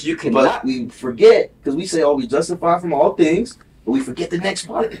 from which you But cannot we forget, because we say, oh, we justify from all things, but we forget the next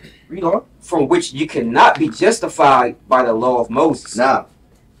part. Read on. from which you cannot be justified by the law of Moses. Now,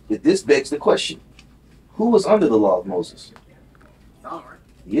 this begs the question, who was under the law of Moses?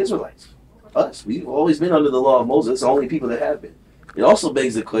 The Israelites. Us. We've always been under the law of Moses. It's the only people that have been. It also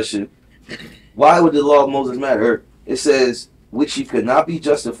begs the question, why would the law of Moses matter? It says, which you could not be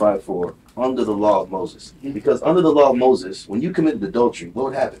justified for under the law of Moses. Because under the law of Moses, when you committed adultery, what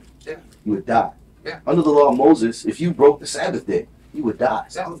would happen? Yeah. You would die. Yeah. Under the law of Moses, if you broke the Sabbath day, you would die.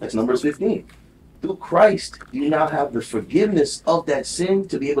 That's Numbers 15. Through Christ, you now have the forgiveness of that sin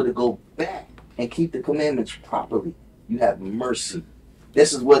to be able to go back and keep the commandments properly. You have mercy.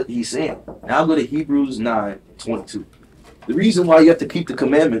 This is what he's saying. Now go to Hebrews 9:22. The reason why you have to keep the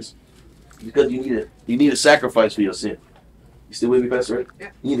commandments is because you need a sacrifice for your sin. You still with me, Pastor Rick? Yeah.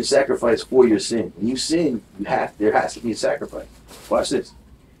 You need a sacrifice for your sin. When you sin, there has to be a sacrifice. Watch this.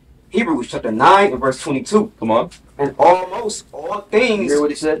 Hebrews chapter 9 and verse 22. Come on. And almost all You things hear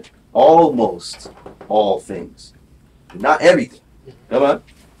what he said? Almost all things. Not everything. Come on.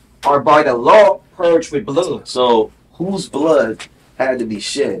 are by the law purged with blood. So whose blood had to be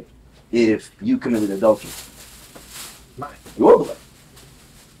shed if you committed adultery? Mine. Your blood.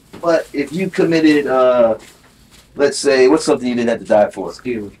 But if you committed, let's say, what's something you didn't have to die for?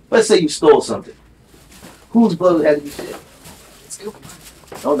 Let's say you stole something. Whose blood had to be shed? Still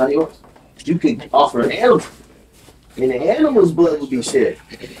No, not yours. You could offer an animal, and the animal's blood would be shed.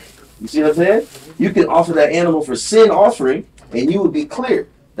 You see what I'm saying? You can offer that animal for sin offering, and you would be clear.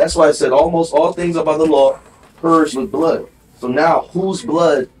 That's why I said almost all things are by the law purged with blood. So now, whose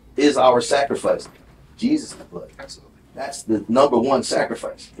blood is our sacrifice? Jesus' blood. Absolutely. That's the number one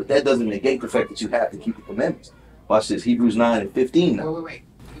sacrifice. But that doesn't negate the fact that you have to keep the commandments. Watch this, Hebrews 9:15 now. Wait.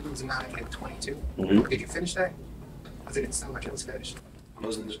 Hebrews 9:22. Mhm. Did you finish that? Because it didn't sound like it was finished.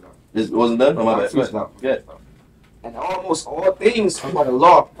 It wasn't done? Oh, my bad. Finished now. Yeah. And almost all things are by the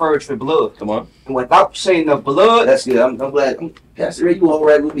law purged with blood. Come on. And without shedding of blood, That's good. I'm glad. Pastor Ray, you all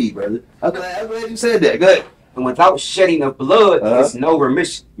right with me, brother. I'm glad you said that. Go ahead. and without shedding of blood is no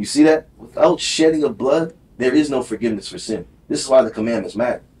remission. You see that? Without shedding of blood, there is no forgiveness for sin. This is why the commandments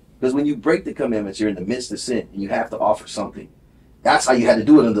matter. Because when you break the commandments, you're in the midst of sin, and you have to offer something. That's how you had to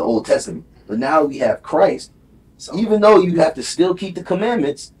do it in the Old Testament. But now we have Christ. So, Even though you have to still keep the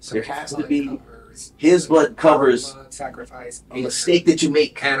commandments, there has to be His blood covers blood sacrifice, a mistake that you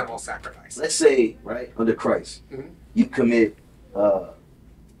make. animal sacrifice. Let's say, right, under Christ, Mhm. you commit a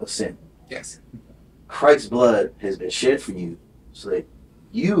sin. Yes. Christ's blood has been shed for you so that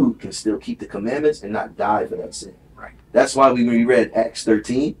you can still keep the commandments and not die for that sin. Right. That's why when we read Acts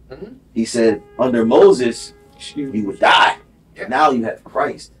 13, Mhm. he said, under Moses, you would die. Yeah. Now you have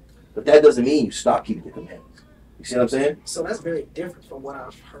Christ, but that doesn't mean you stop keeping the commandments. You see what I'm saying? So that's very different from what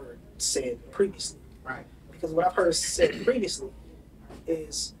I've heard said previously. Right. Because what I've heard said previously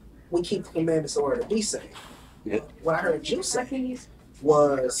is we keep the commandments in order to be saved. Yeah. What I heard you say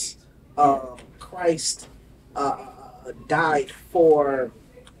was Christ died for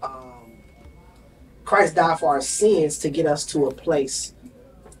Christ died for our sins to get us to a place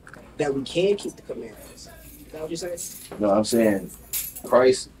that we can keep the commandments. Is that what you said? No, I'm saying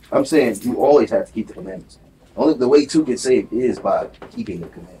Christ. I'm saying you always have to keep the commandments. Only the way to get saved is by keeping the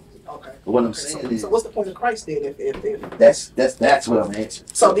commandments. Okay. But what I'm saying is, so what's the point of Christ then? If that's what I'm answering.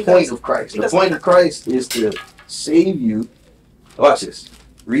 So the point of Christ. The point of Christ is to save you. Watch this.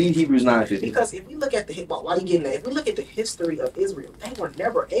 Read Hebrews 9:15. Because if we look at why are you getting that? If we look at the history of Israel, they were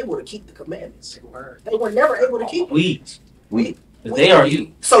never able to keep the commandments. They were never able to keep. We. They are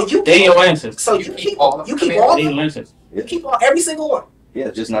you. So you. They your ancestors. So you keep all. You keep all. They your ancestors. You keep every single one. Yeah,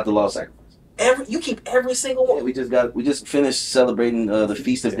 just not the law of sacrifice. You keep every single one. Yeah, we just finished celebrating the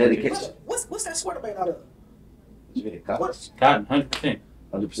feast of dedication. What's that sweater made out of? Cotton, 100%.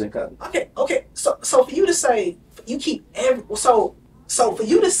 100% cotton. Okay. So for you to say you keep so for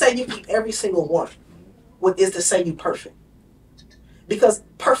you to say you keep every single one, what is to say you perfect? Because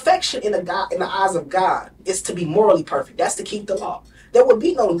perfection in the eyes of God is to be morally perfect. That's to keep the law. There would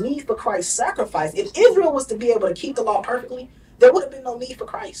be no need for Christ's sacrifice. If Israel was to be able to keep the law perfectly, there would have been no need for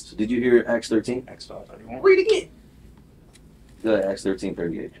Christ. So did you hear Acts 13? Acts 5:31. Read again. Go ahead, Acts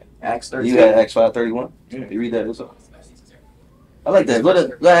 13:38. Acts 13. You had Acts 5:31? Yeah. You read that as well. I like that. Go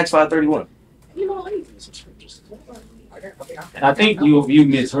to Acts 5:31. You know, I need to some scriptures. And I think you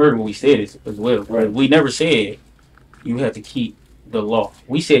misheard when we said it as well. Right. We never said you have to keep the law.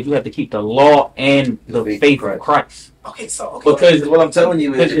 We said you have to keep the law and the faith of Christ. Okay, so because what I'm telling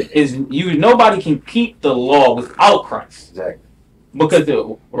you is nobody can keep the law without Christ. Exactly. Because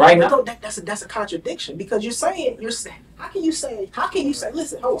right now that's a contradiction. Because you're saying how can you say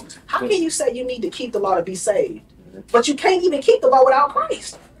listen, hold on. How can you say you need to keep the law to be saved, but you can't even keep the law without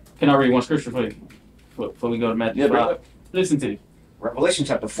Christ? Can I read one scripture for you before we go to Matthew 5? Listen to it. Revelation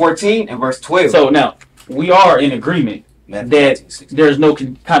chapter 14 and verse 12. So now we are in agreement that there's no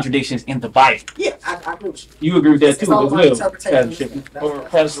contradictions in the Bible. Yeah, I agree with you. You agree with that too as well,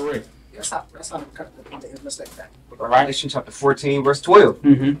 Pastor Ray. That's how the mistake that. Revelation chapter 14 verse 12.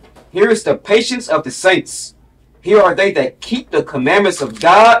 Mm-hmm. Here is the patience of the saints. Here are they that keep the commandments of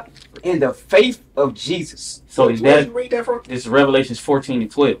God and the faith of Jesus. So Where did you read that from? It's Revelations 14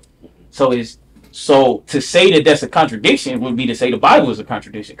 and 12. So to say that that's a contradiction would be to say the Bible is a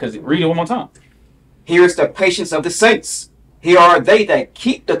contradiction. Because read it one more time. Here is the patience of the saints. Here are they that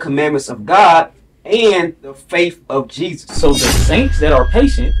keep the commandments of God and the faith of Jesus. So the saints that are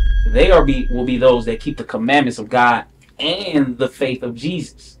patient, will be those that keep the commandments of God and the faith of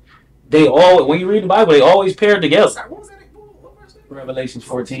Jesus. They all, when you read the Bible, they always pair together. Revelation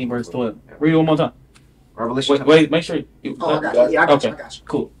 14 verse 12. Read it one more time. Revelation. Wait, make sure you. I got you. I got you.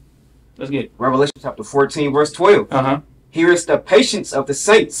 Cool. Let's get it. Revelation chapter 14 verse 12. Here is the patience of the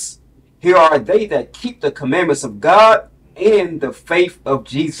saints. Here are they that keep the commandments of God and the faith of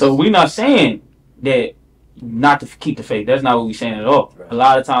Jesus. So we're not saying that not to keep the faith. That's not what we're saying at all. Right. A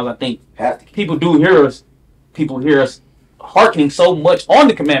lot of times I think people hear us hearkening so much on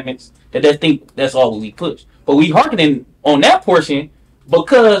the commandments that they think that's all we push. But we hearkening on that portion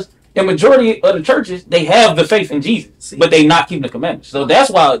because the majority of the churches, they have the faith in Jesus, but they not keeping the commandments. So that's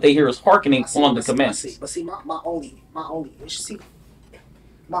why they hear us hearkening on the commandments. But see, my only issue,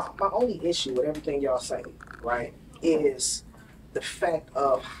 my only issue with everything y'all say, right, is the fact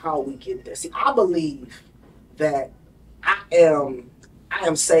of how we get there. See, I believe that I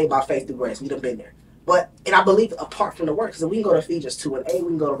am saved by faith through grace. We done been there. And I believe apart from the works, so we can go to Ephesians 2:8, we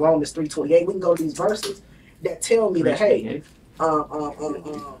can go to Romans 3:28, we can go to these verses that tell me that, hey,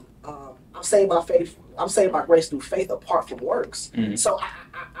 I'm saved by faith. I'm saved by grace through faith apart from works. Mm-hmm. So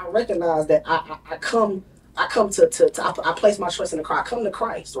I recognize that I place my trust in the Christ. I come to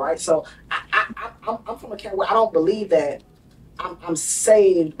Christ, right? So I'm from a camp where I don't believe that I'm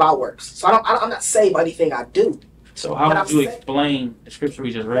saved by works. So I'm not saved by anything I do. So how would you explain the scripture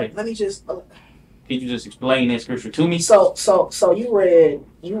we just read? Let me just. Could you just explain that scripture to me? So you read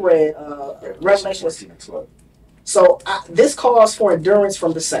Revelation. So this calls for endurance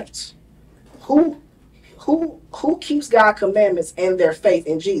from the saints. Who keeps God's commandments and their faith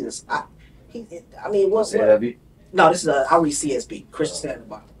in Jesus? What's that? No, this is I'll read CSB, Christian Standard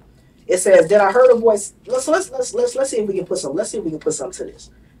Bible. It says, "Then I heard a voice." Let's see if we can put some. Let's see if we can put something to this.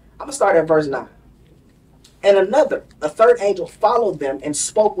 I'm gonna start at verse 9. And a third angel followed them and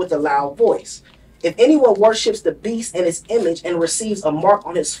spoke with a loud voice, If anyone worships the beast and its image and receives a mark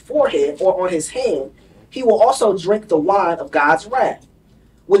on his forehead or on his hand, he will also drink the wine of God's wrath,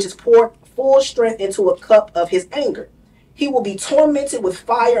 which is poured full strength into a cup of his anger. He will be tormented with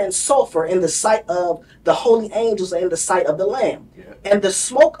fire and sulfur in the sight of the holy angels and in the sight of the Lamb. And the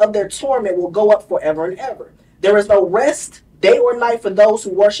smoke of their torment will go up forever and ever. There is no rest, day or night, for those who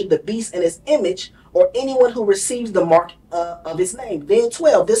worship the beast and its image, or anyone who receives the mark of his name. Then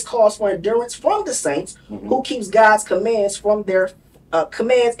 12, this calls for endurance from the saints who keeps God's commands from their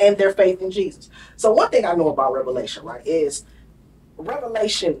commands and their faith in Jesus. So one thing I know about Revelation, right, is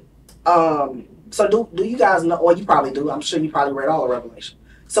Revelation. So do you guys know? Well, you probably do. I'm sure you probably read all of Revelation.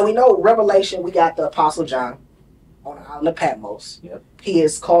 So we know Revelation. We got the Apostle John on the island of Patmos. Yep. He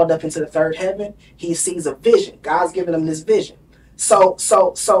is called up into the third heaven. He sees a vision. God's given him this vision. So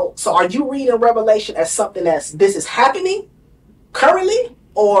are you reading Revelation as something this is happening currently,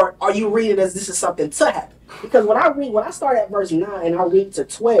 or are you reading as this is something to happen? Because when I start at verse 9 and I read to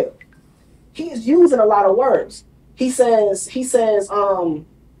 12, he is using a lot of words. He says he gives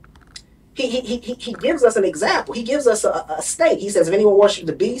us an example. He gives us a state. He says, if anyone worships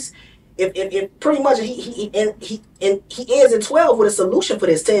the beast, if pretty much he ends in 12 with a solution for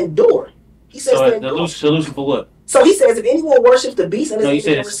this, to endure. He says so to endure. the solution for what? So he says, if anyone worships the beast, and no, he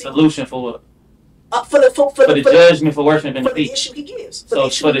said it's a solution for what? For the judgment for worshiping the for beast. the issue he gives. So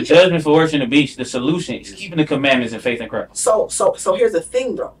for the judgment for worshiping the beast, the solution is keeping the commandments and faith in Christ. So here's the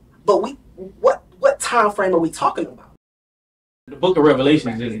thing, though. But what time frame are we talking about? The book of Revelation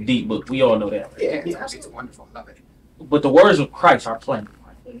is a deep book. We all know that. Right? Yeah, it's wonderful. Love it. But the words of Christ are plain.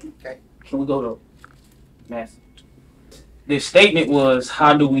 Okay. Can we go to Matthew? The statement was,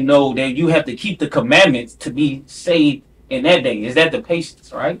 how do we know that you have to keep the commandments to be saved in that day? Is that the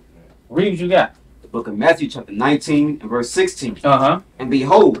patience, right? Read what you got. The book of Matthew, chapter 19, and verse 16. Uh-huh. And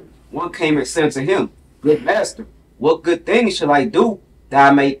behold, one came and said to him, Good master, what good thing shall I do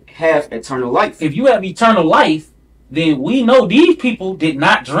that I may have eternal life? If you have eternal life, then we know these people did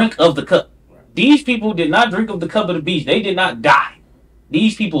not drink of the cup. These people did not drink of the cup of the beast. They did not die.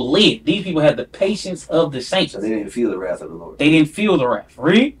 These people lived. These people had the patience of the saints. So they didn't feel the wrath of the Lord. They didn't feel the wrath.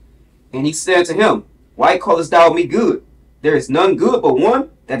 Read. And he said to him, Why callest thou me good? There is none good but one,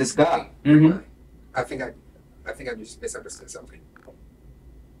 that is God. Mm-hmm. I think I just misunderstood something.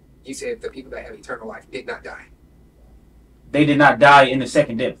 You said the people that have eternal life did not die. They did not die in the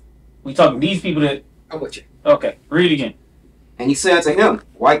second death. We talking these people that... I'm with you. Okay, read again. And he said to him,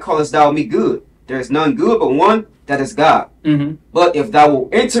 Why callest thou me good? There is none good but one, that is God. Mm-hmm. But if thou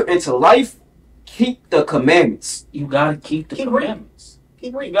wilt enter into life, keep the commandments. You gotta keep the commandments.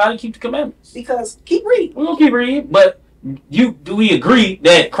 Keep reading. You gotta keep the commandments. Because keep reading. We're gonna keep reading, but do we agree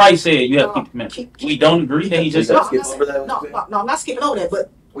that Christ said you have to keep the commandments? We don't agree that he just said. No, I'm not skipping over that, but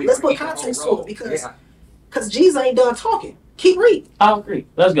let's put context to it because Jesus ain't done talking. Keep reading. I agree.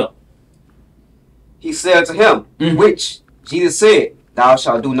 Let's go. He said to him, which Jesus said, Thou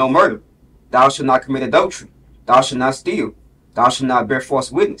shalt do no murder. Thou shalt not commit adultery. Thou shalt not steal. Thou shalt not bear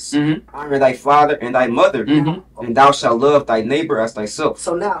false witness. Honor thy father and thy mother. And thou shalt love thy neighbor as thyself.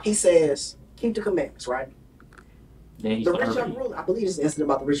 So now he says, keep the commandments, right? The rich young ruler, I believe it's the incident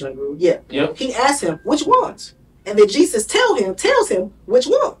about the rich young ruler. Yeah. Yep. He asked him, which ones? And then Jesus tells him which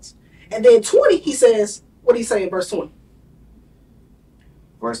ones. And then 20, he says, what do he say in verse 20?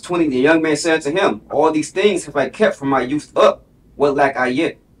 Verse 20, the young man said to him, All these things have I kept from my youth up. What lack I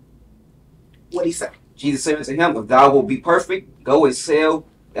yet? What did he say? Jesus said to him, If thou wilt be perfect, go and sell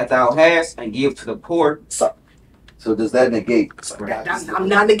that thou hast and give to the poor. So does that negate? I'm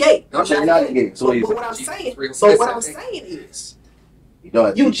not negating. I'm not negating. So what I'm saying is,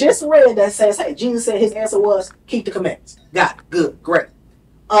 you just read that says, hey, Jesus said his answer was, keep the commandments. Got it. Good. Great.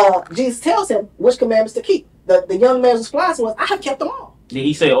 Jesus tells him which commandments to keep. The young man's response was, I have kept them all. Did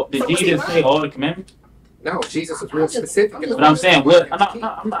he say? Did Jesus say all the commandments? No, Jesus was real specific. But I'm saying,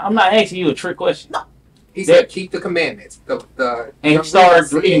 I'm not asking you a trick question. No. He said, keep the commandments. And he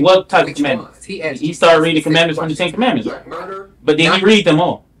started reading what type of commandments? He started reading the commandments from the 10 Commandments. Don't murder. But did he read them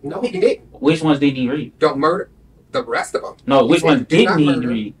all? No, he didn't. Which ones did he read? Don't murder. The rest of them. No, which ones didn't he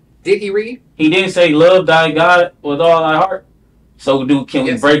read? Did he read? He didn't say, love thy God with all thy heart. So can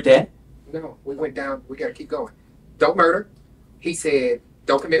we break that? No, we went down. We got to keep going. Don't murder. He said,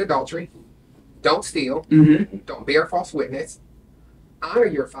 don't commit adultery. Don't steal. Don't bear false witness. Honor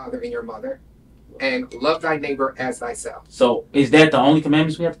your father and your mother. And love thy neighbor as thyself. So is that the only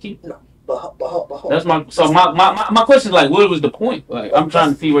commandments we have to keep? No. But hold. That's my question is like, what was the point? Like, I'm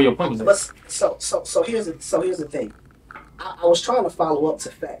trying to see where your point was at. So here's the thing. I was trying to follow up to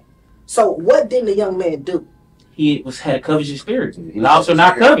fact. So what didn't the young man do? he had a covetous spirit. Thou shalt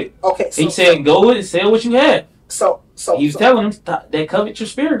not covet. Okay. So, he said, go and sell what you have. So he was telling him that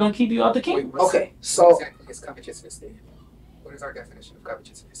covetous spirit gonna keep you out the kingdom. Okay. So exactly is covetousness then? What is our definition of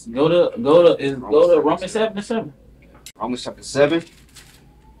covetousness? Go to Romans 7:7. Romans chapter 7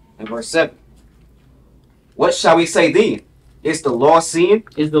 and verse 7. What shall we say then? Is the law sin?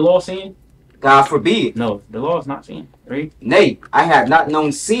 Is the law sin? God forbid. No, the law is not sin. Read. Nay, I have not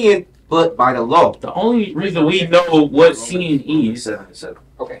known sin but by the law. The only reason we know what sin is,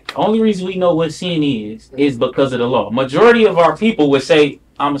 Okay. the only reason we know what sin is because of the law. Majority of our people would say,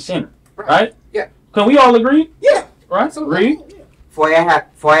 I'm a sinner. Right? Yeah. Can we all agree? Yeah. Right? Read. For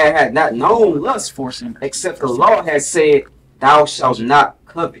I had not known lust for sin, except the law had said, thou shalt not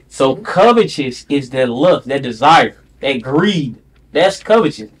covet. So covetous is that lust, that desire, that greed. That's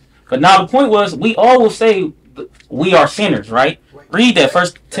covetous. But now the point was, we all will say we are sinners, right? Read that 1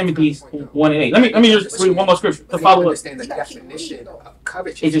 Timothy 1:8. Let me just read one more scripture to follow up. Understand the definition of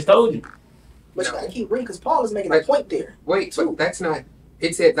covetousness. It just told you. But you gotta keep reading because Paul is making a point there. Wait, but that's not.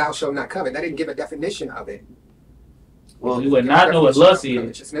 It said, "Thou shalt not covet." That didn't give a definition of it. Well, you would not know what lust is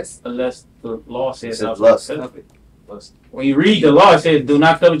Covetousness. unless the law says thou lust. shalt covet. When you read the law, it says, "Do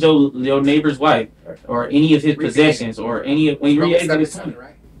not covet your neighbor's wife, or any of his possessions, or any of." When you read Romans Exodus 7, 20,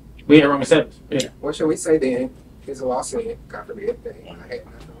 right? we had Romans 7. Yeah. What shall we say then? Is the law saying, God forbid, that I had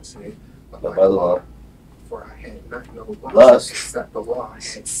not known sin, but By the law. For I had not known Lust. except the law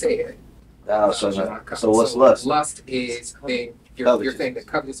had said. Thou shalt not. So what's lust? Lust is then you're saying that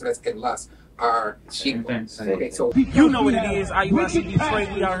covetousness and lust are equal. Okay, so You know what it is, IUIC Detroit.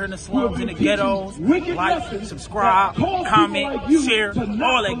 We out here in the slums, in the ghettos. Like, subscribe, comment, share,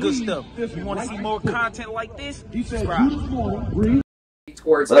 all that good stuff. If you want to see more content like this, subscribe.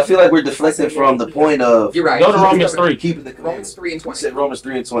 towards. But I feel like we're deflecting from the point of. You're right. Go to Romans 3. Keeping the Romans 3 and 20. You said Romans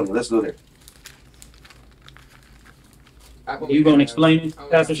 3 and 20. Let's go there. You gonna explain it,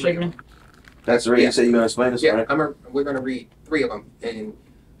 Pastor Shakeman? Pastor Ray, you said you're gonna explain this, Yeah, right? we're gonna read 3 of them, and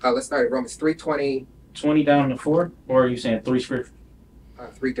let's start at Romans 3:20. 20 down to 4, or are you saying 3 scriptures?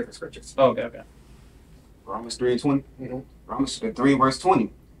 3 different scriptures. Oh, okay. Romans 3 and 20. Mm-hmm. Romans 3 verse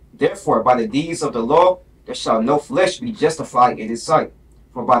 20. Therefore, by the deeds of the law, there shall no flesh be justified in his sight.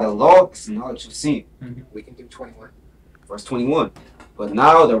 For by the law is the knowledge of sin. Mm-hmm. We can do 21. Verse 21. But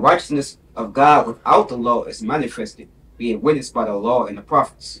now the righteousness of God without the law is manifested, being witnessed by the law and the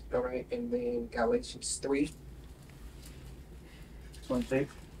prophets. All right, and then Galatians 3.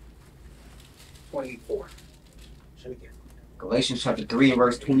 26. 24. Galatians chapter 3 and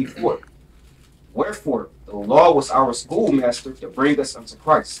verse 24. Wherefore, the law was our schoolmaster to bring us unto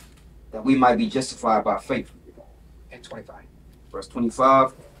Christ, that we might be justified by faith. And 25. Verse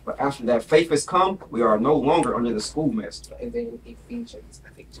 25. But after that faith has come, we are no longer under the schoolmaster. And then Ephesians, I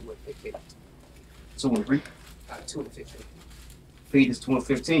think 2 and 15. 2 and 3. 2 and 15. Ephesians 2 and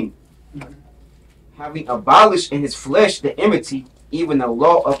 15. Having abolished in his flesh the enmity, even the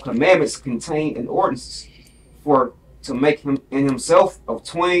law of commandments contained in ordinances, for to make him in himself of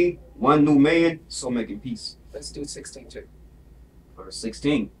twain one new man, so making peace. Let's do 16 too. Verse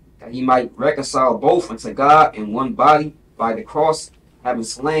 16. That he might reconcile both unto God in one body by the cross, having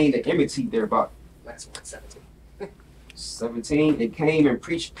slain the enmity thereby. Last one, 17. 17. It came and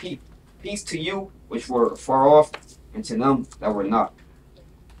preached peace to you which were far off, and to them that were not.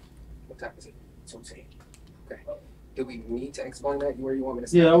 What time is it? 2:10. Okay. Do we need to explain that? Where you want me to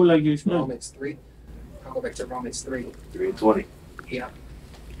start? Yeah, I would like you to explain. Romans 3. I'll go back to Romans 3. 3 and 20. Yeah.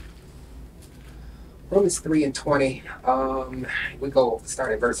 Romans 3 and 20. We go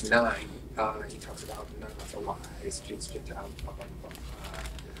start at verse 9. He talks about none of the wise, Jews, Gentiles, blah, blah,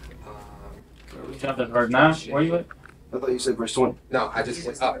 blah. Chapter verse 9. Where you at? I thought you said verse 20. No, I just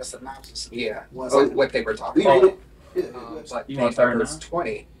went up. Yeah, Oh. what they were talking You read about. it? But You then want to start verse now?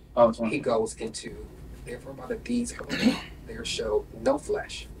 20, Oh, 20. he goes into, therefore by the deeds of the law, there shall no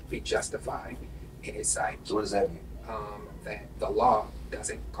flesh be justified in his sight. So what does that mean? That the law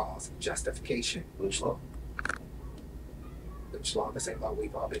doesn't cause justification. Which law? Which law? The same law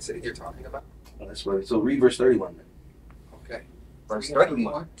we've all been sitting here talking about. Oh, that's right. So read verse 31 then. Okay. Verse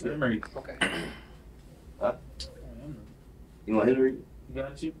 31. 31. Okay. Huh? You want him to read it? You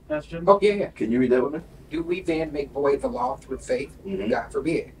got you, Pastor Jim? Oh, yeah, yeah. Can you read that one then? Do we then make void the law through faith? Mhm. God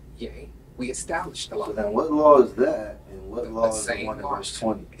forbid. Yea, we establish the law. So then what law is that? And what The law is the same one in law. verse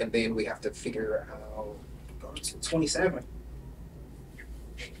 20? And then we have to figure out. Go to 27.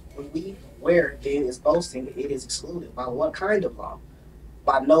 Where then is boasting, it is excluded. By what kind of law?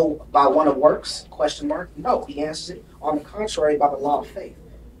 By one of works? Question mark? No, he answers it. On the contrary, by the law of faith.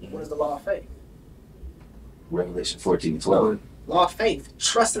 What is the law of faith? Revelation 14 and 12. Law of faith,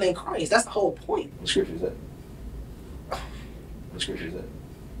 trusting in Christ. That's the whole point. What scripture is that? What scripture is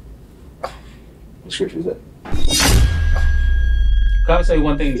that? What scripture is that? Can I say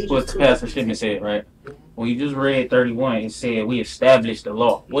one thing what Pastor Shipman said, right? When you just read 31, it said we established the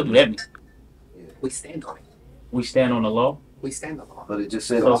law. What do that mean? We stand on it. We stand on the law? We stand on the law. But it just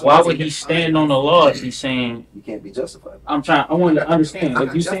said. So why would he stand on the law if he's saying you can't be justified? I want to understand.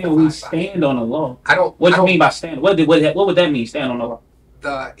 If you saying we stand on the law, what do you mean by stand? What would that mean? Stand on the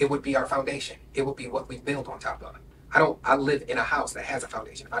law? It would be our foundation. It would be what we build on top of. I live in a house that has a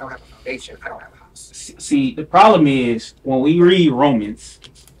foundation. If I don't have a foundation, I don't have a house. See, the problem is when we read Romans,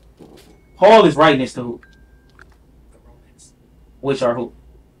 Paul is writing this to who? The Romans. Which are who?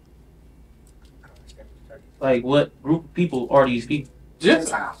 Like, what group of people are these people?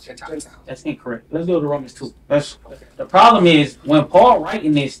 Gentiles. That's incorrect. Let's go to Romans 2. The problem is when Paul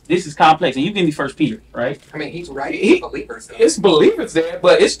writing this is complex. And you give me 1 Peter, right? I mean, he's writing believers. It's believers there,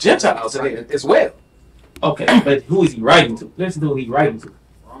 but it's Gentiles in it as well. Okay, but who is he writing to? Let's know who he's writing to.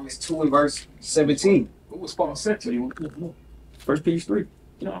 Romans 2 and verse 17. Who was Paul sent to? 1 Peter 3.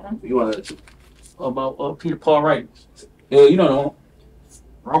 You know what I mean? You want to about Paul writing? You know the one.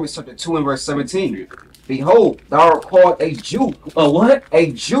 Romans chapter 2 and verse 17. Behold, thou art called a Jew. A what?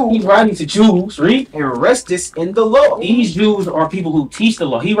 A Jew. He's writing to Jews, read. And restest in the law. These Jews are people who teach the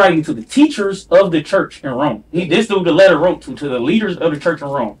law. He's writing to the teachers of the church in Rome. This dude the letter wrote to the leaders of the church in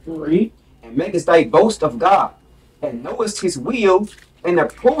Rome. Read. And makest thy boast of God, and knowest his will, and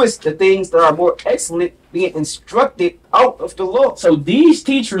approvest the things that are more excellent, being instructed out of the law. So these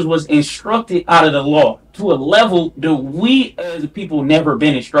teachers was instructed out of the law to a level that we as people never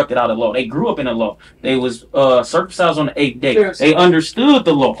been instructed out of the law. They grew up in the law. They was circumcised on the 8th day. They understood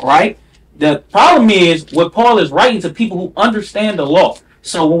the law, right? The problem is what Paul is writing to people who understand the law.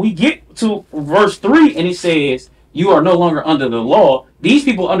 So when we get to verse 3 and it says, you are no longer under the law, these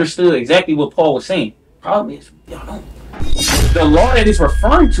people understood exactly what Paul was saying. Problem is, y'all don't. The law that it's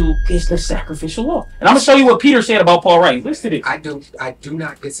referring to is the sacrificial law. And I'm going to show you what Peter said about Paul writing. Listen to this. I do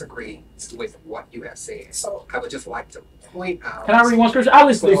not disagree with what you have said. So I would just like to point out. Can I read one scripture? I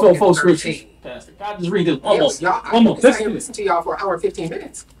listen to this full scripture. Pastor, I just read this almost. Listen to y'all for an hour and 15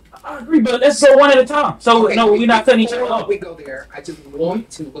 minutes. I agree, but let's go one at a time. So, okay, no, we're not cutting each other off. We go there. I just want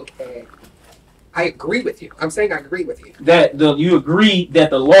to look at. I agree with you. I'm saying I agree with you. That you agree that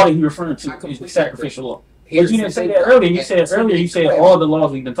the law that you're referring to is the sacrificial law. But you didn't say that earlier. You said all the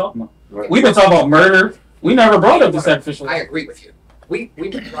laws we've been talking about. Right. We've been talking about murder. We never brought up the sacrificial law. I agree with you. We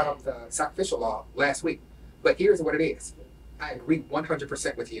brought up the sacrificial law last week. But here's what it is. I agree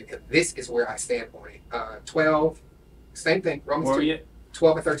 100% with you. And this is where I stand on it. 12, same thing. Romans 2,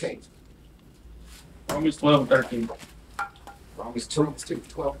 12 and 13. Romans 12 and 13. Romans 2,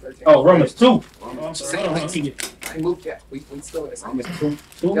 12 and 13. Oh, Romans 2. Same thing. I moved yet. We still in this. Romans 2.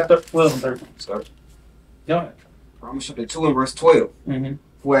 12 and 13. Sorry. Yeah. Romans chapter 2 and verse 12. Mm-hmm.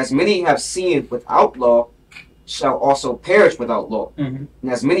 For as many have sinned without law, shall also perish without law. Mm-hmm.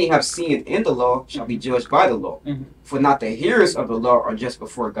 And as many have sinned in the law, shall be judged by the law. Mm-hmm. For not the hearers of the law are just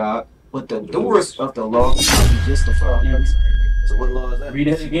before God, but the doers of the law shall be justified. Mm-hmm. So what law is that? Read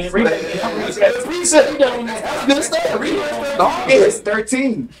it again. Read it. Verse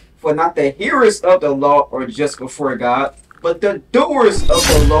 13. For not the hearers of the law are just before God, but the doers of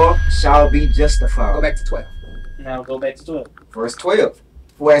the law shall be justified. Go back to 12. Now go back to 12. Verse 12.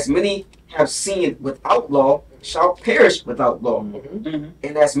 For as many have sinned without law shall perish without law. Mm-hmm.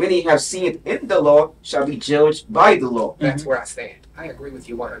 And as many have sinned in the law shall be judged by the law. That's where I stand. I agree with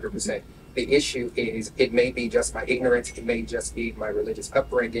you 100%. The issue is it may be just my ignorance. It may just be my religious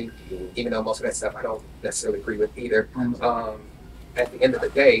upbringing, even though most of that stuff I don't necessarily agree with either. At the end of the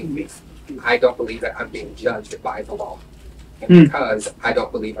day, I don't believe that I'm being judged by the law. And because I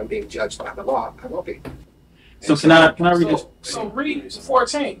don't believe I'm being judged by the law, I won't be. So can I read this? So read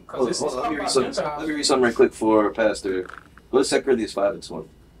 14. Let me read something right quick for Pastor. Go to 2 Corinthians 5 and 20.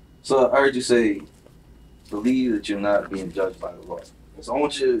 So I heard you say, believe that you're not being judged by the law. So I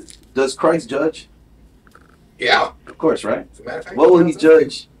want you, does Christ judge? Yeah. Of course, right? As a matter of fact, What will he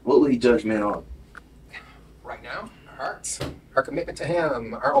judge? What will he judge men on? Right now, our hearts, our commitment to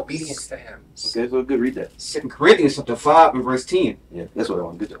him, our obedience to him. Okay, so good, read that. 2 Corinthians chapter 5 and verse 10. Yeah, that's what I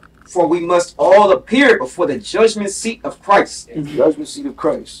want. Good job. For we must all appear before the judgment seat of Christ. Judgment seat of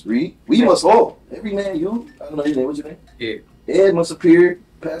Christ. Read. We must all. Every man, you. I don't know your name. What's your name? Yeah. Ed must appear.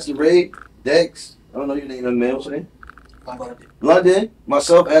 Pastor Ray. Dex. I don't know your name. Man, what's your name? London.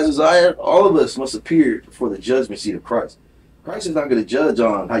 Myself, Azazaiah. All of us must appear before the judgment seat of Christ. Christ is not going to judge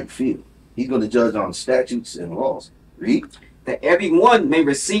on how you feel. He's going to judge on statutes and laws. Read. That everyone may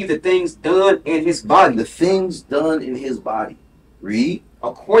receive the things done in his body. The things done in his body. Read.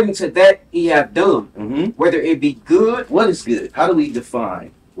 according to that he have done, whether it be good. What is good? How do we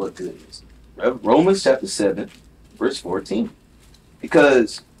define what good is? Romans chapter 7, verse 14.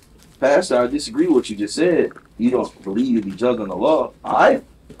 Because, Pastor, I disagree with what you just said. You don't believe you'll be judged on the law. I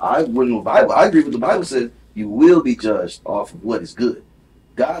wouldn't with the Bible. I agree with the Bible says you will be judged off of what is good.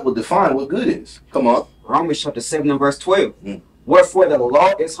 God will define what good is. Come on. Romans chapter 7 and verse 12. Wherefore the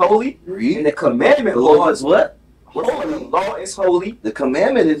law is holy, and the commandment the law is what? Wherefore the law is holy. The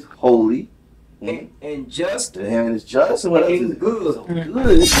commandment is holy. And just. And it's just. And what else is good. So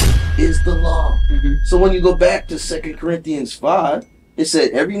good is the law. So when you go back to 2 Corinthians 5, it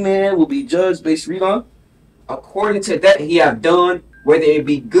said every man will be judged based, read on. According to that he have done, whether it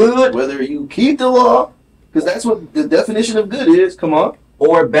be good. Whether you keep the law. Because that's what the definition of good is. Come on.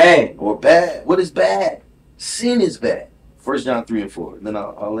 Or bad. Or bad. What is bad? Sin is bad. 1 John 3 and 4. And then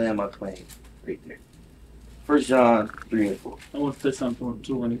I'll land my plane right there. 1 John 3 and 4. I want to say something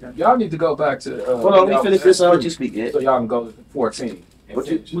too when y'all need to go back to. Hold on, let me finish this. I'll let you speak. So y'all can go to 14. What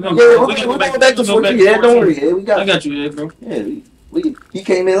you? We're gonna go back to 14. Yeah, don't worry. Yeah, we got. I got you, bro. Yeah, he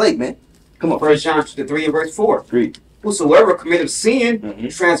came in late, man. Come on. 1 John 3 and verse 4. 3. Whosoever committeth sin,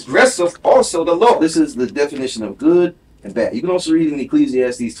 transgresseth also the law. This is the definition of good and bad. You can also read in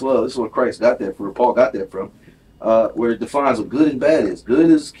Ecclesiastes 12. This is where Christ got that from. Paul got that from. Where it defines what good and bad is. Good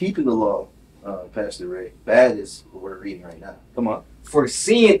is keeping the law, Pastor Ray. Bad is what we're reading right now. Come on. For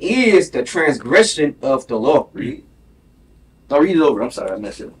sin is the transgression of the law. Read. No, read it over. I'm sorry, I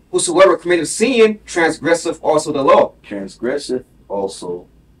messed it up. Whosoever committeth sin, transgresseth also the law. Transgresseth also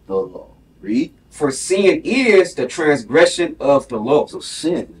the law. Read. For sin is the transgression of the law. So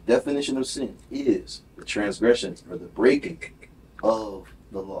sin, the definition of sin, is the transgression or the breaking of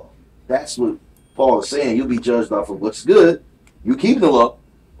the law. That's what Paul is saying. You'll be judged off of what's good, you keep the law,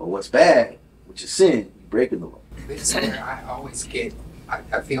 or what's bad, which is sin, you breaking the law. This is where I always get,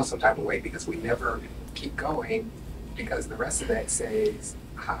 I feel some type of way because we never keep going because the rest of that says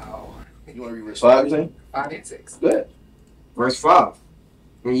how. You want to read verse 5, you're saying? 5 and 6. Go ahead. Verse 5.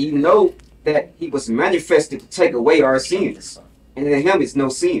 And ye know that he was manifested to take away our sins, and in him is no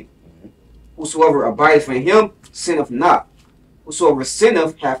sin. Whosoever abideth in him sinneth not. Whosoever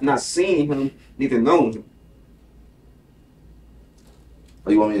sinneth hath not seen him, neither known him.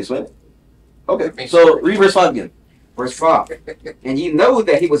 Oh, you want me to explain it? Okay, so read verse 5 again. Verse 5. And ye know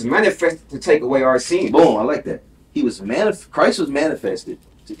that he was manifested to take away our sins. Boom, I like that. Christ was manifested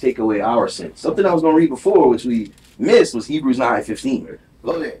to take away our sins. Something I was going to read before, which we missed, was Hebrews 9:15.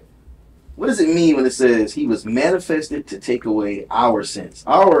 Go there. What does it mean when it says he was manifested to take away our sins?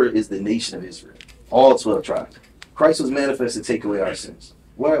 Our is the nation of Israel, all 12 tribes. Christ was manifested to take away our sins.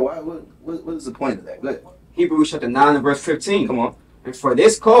 What is the point of that? Go ahead. Hebrews chapter 9 and verse 15. Come on. And for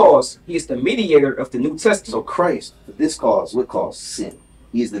this cause, he is the mediator of the New Testament. So Christ, for this cause, what cause? Sin.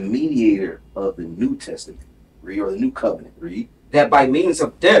 He is the mediator of the New Testament. Read, or the New Covenant. Read. That by means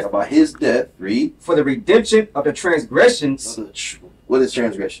of death. By his death. Read. For the redemption of the transgressions. What is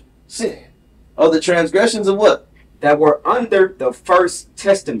transgression? Sin. Of the transgressions of what? That were under the first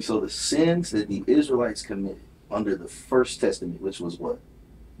testament. So the sins that the Israelites committed under the first testament, which was what?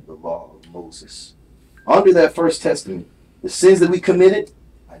 The law of Moses. Under that first testament, the sins that we committed,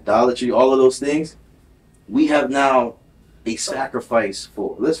 idolatry, all of those things, we have now a sacrifice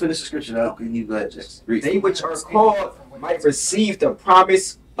for. Let's finish the scripture now. Can you go ahead, Jackson? Read. They which are called might receive the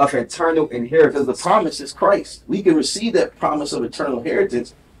promise of eternal inheritance. Because the promise is Christ. We can receive that promise of eternal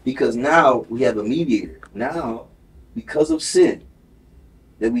inheritance because now we have a mediator. Now, because of sin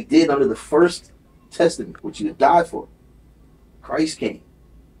that we did under the first testament, which you had died for, Christ came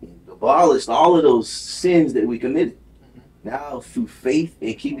and abolished all of those sins that we committed. Now, through faith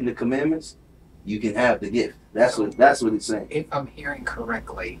and keeping the commandments, you can have the gift. That's what it's saying. If I'm hearing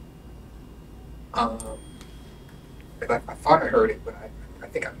correctly, I thought I heard it, but I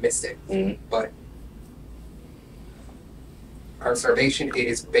think I missed it. But our salvation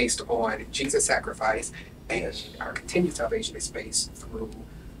is based on Jesus' sacrifice, and our continued salvation is based through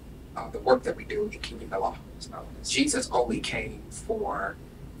the work that we do in keeping the law. Jesus only came for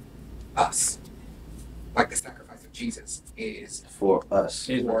us. Like the sacrifice of Jesus is for us.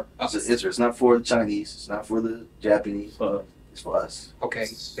 For us. It's not for the Chinese. It's not for the Japanese. It's for us. Okay,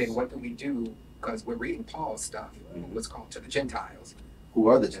 then what do we do? Because we're reading Paul's stuff, what's called to the Gentiles. Who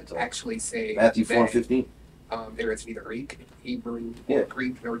are the Gentiles? Actually say Matthew 4:15. There is neither Greek, Hebrew,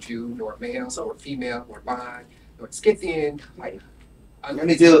 Greek, nor Jew, nor male, nor female, nor bond, nor Scythian. Let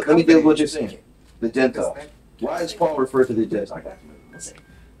me deal with what you're saying. The Gentile. Why does Paul refer to the Gentile?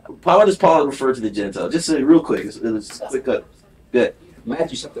 Why does Paul refer to the Gentile? Just say real quick. It's a quick cut. Good.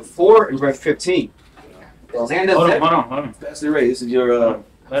 Matthew chapter 4 and verse 15. The land of Hold on. Pastor Ray, this is your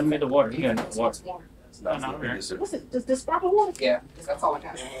Let him get the water. He got the water. No, yes, sir. What's it? This sparkling water? Yeah, that's all I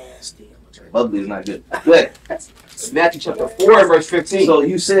got. Bubbly is not good. Good. Matthew chapter 4, verse 15. So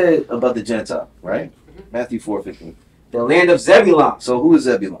you said about the Gentile, right? Matthew 4:15. The land of Zebulun. So who is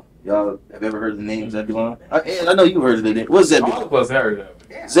Zebulun? Y'all have ever heard the name Zebulun? And I know you've heard of the name. What's Zebulun? All of us heard of it.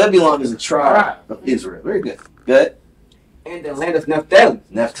 Yeah. Zebulun is a tribe of Israel. Very good. Good. And the land of Naphtali.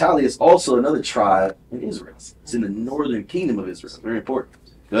 Naphtali is also another tribe in Israel. It's in the northern kingdom of Israel. Very important.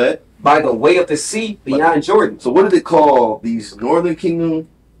 Good. By the way of the sea beyond Jordan. So what did it call these northern kingdom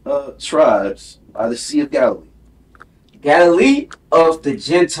tribes by the Sea of Galilee? Galilee of the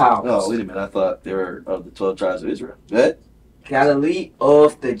Gentiles. No, wait a minute. I thought they were of the 12 tribes of Israel. Good. Galilee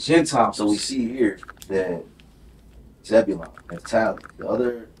of the Gentiles. So we see here that Zebulun, Naphtali, the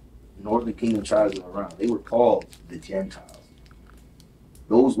other northern kingdom tribes that were around, they were called the Gentiles.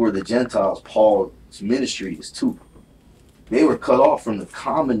 Those were the Gentiles Paul's ministry is to. They were cut off from the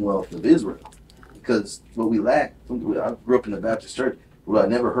commonwealth of Israel because what we lacked, I grew up in the Baptist church, what I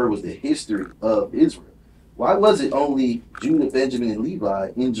never heard was the history of Israel. Why was it only Judah, Benjamin, and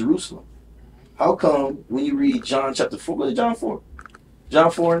Levi in Jerusalem? How come when you read John chapter 4, what is John 4?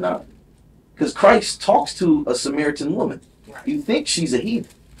 John 4 and 9. Because Christ talks to a Samaritan woman. You think she's a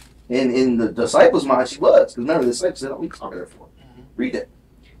heathen. And in the disciples' mind, she was. Because remember, the disciples said, "Oh, we talking to her for." Read that.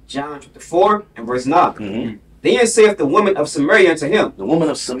 John chapter 4 and verse 9. Mm-hmm. Then saith the woman of Samaria unto him, The woman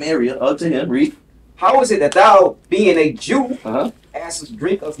of Samaria unto him, read. How is it that thou, being a Jew, askest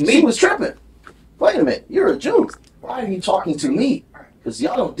drink of She me? was tripping. Wait a minute, you're a Jew. Why are you talking to me? Because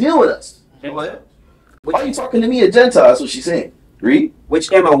y'all don't deal with us. Why are you talking to me, a Gentile? That's what she's saying. Read.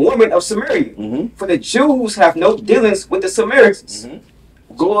 Which am a woman of Samaria. Mm-hmm. For the Jews have no dealings with the Samaritans.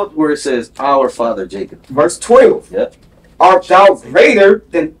 Mm-hmm. Go up where it says, our father Jacob. Verse 12. Yep. Art thou greater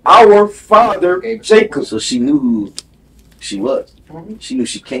than our father Jacob? So she knew who she was. She knew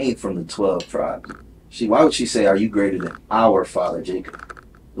she came from the 12 tribes. Why would she say, are you greater than our father Jacob?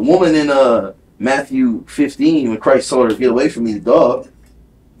 The woman in Matthew 15, when Christ told her, get away from me, the dog,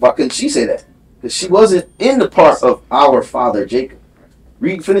 why couldn't she say that? Because she wasn't in the part of our father Jacob.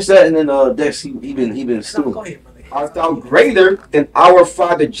 Read, finish that, and then Dex, he been stewing. Art thou greater than our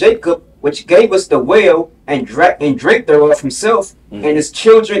father Jacob, which gave us the well and drank thereof himself and his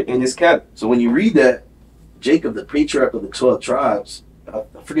children and his cattle? So when you read that, Jacob, the patriarch of the 12 tribes, I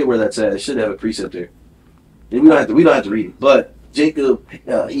forget where that's at. It should have a precept there. We don't have to read it. But Jacob,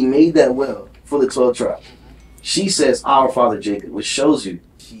 he made that well for the 12 tribes. She says, our father Jacob, which shows you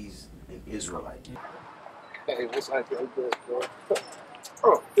she's an Israelite. Hey, what's like good, bro?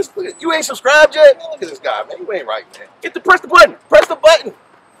 Bro, you ain't subscribed yet? Look at this guy, man. You ain't right, man. Press the button. Press the button.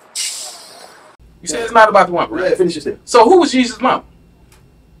 You said it's not about the woman, right? Yeah, finish your thing. So who was Jesus' mom?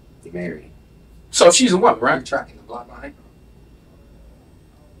 Mary. So she's a woman, right? You're tracking the bloodline.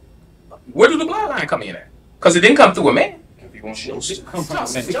 Where did the bloodline come in at? Because it didn't come through a man. You need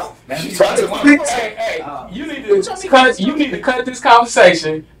to cut this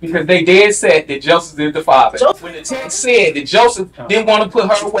conversation because they dead set that Joseph is the father. When the text said that Joseph didn't want to put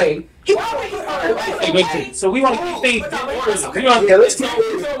her away, so we want to keep things in order. Let's keep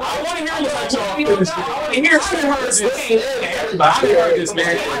it. I want to hear everybody heard this,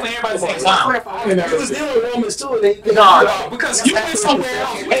 man. Everybody say time. It was dealing with Romans too. No, because you went somewhere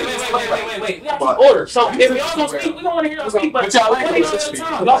else. Wait. We got to order. So if y'all don't speak, we don't want to hear y'all speak. But y'all like each other.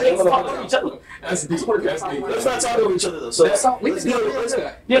 Y'all talk over each other. That's deep. Let's not talk over each other though. So So let's deal with what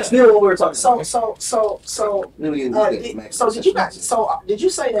we were talking about. So did you guys? So did you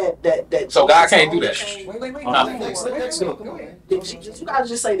say that? So God can't do that. Wait. Did you guys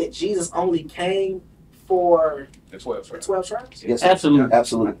just say that Jesus only came for the 12 tribes? Yes, absolutely,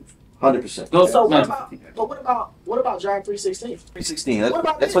 100%. So what about John 3:16?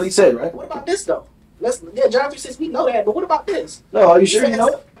 3:16. That's what he said, right? What about this though? John 3:16. We know that, but what about this? No, are you sure you know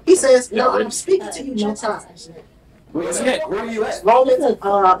it? He says, "No, I'm speaking to you, Gentiles." Where are you at? Romans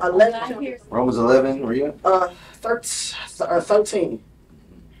 11. Romans 11. Where you at? 13.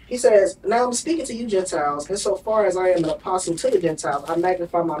 He says, "Now I'm speaking to you, Gentiles, and so far as I am an apostle to the Gentiles, I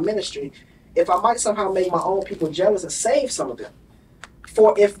magnify my ministry, if I might somehow make my own people jealous and save some of them.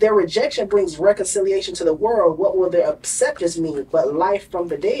 For if their rejection brings reconciliation to the world, what will their acceptance mean but life from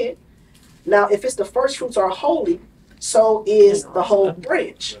the dead? Now, if it's the first fruits are holy, so is the whole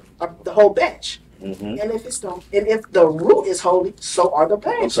branch, the whole batch. And if the root is holy, so are the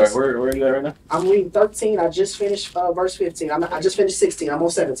branches." I'm sorry, where are you at right now? I'm reading 13. I just finished verse 15. I just finished 16. I'm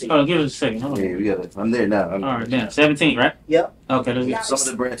on 17. Hold on, give us a second. Hold on. Yeah, we got it. I'm there now. All right, then 17, right? Yep. Okay, let's get some of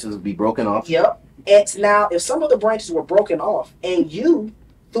the branches will be broken off. Yep. And now, if some of the branches were broken off, and you,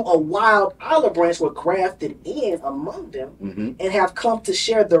 through a wild olive branch were grafted in among them, and have come to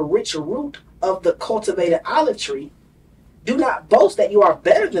share the rich root of the cultivated olive tree. Do not boast that you are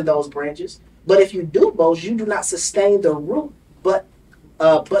better than those branches, but if you do boast, you do not sustain the root, but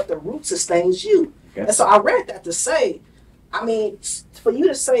the root sustains you. Okay. And so I read that to say, I mean, for you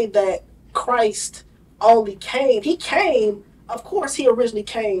to say that Christ only came, he came, of course he originally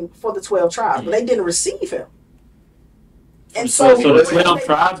came for the 12 tribes, but they didn't receive him. And so the 12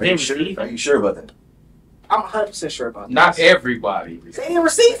 tribes didn't receive him? Are you sure about that? I'm 100% sure about that. Not everybody. They didn't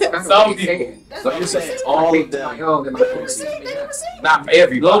receive him. Some people. So you're saying all of them. Not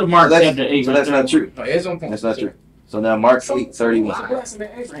everybody. Go to Mark chapter 8. So that's not true. That's not true. So now Mark 8:31.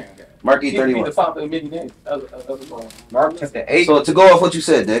 Mark 8:31. Mark chapter 8. So to go off what you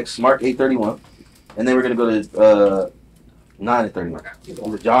said, Dex, Mark 8:31, and then we're gonna go to 9:31.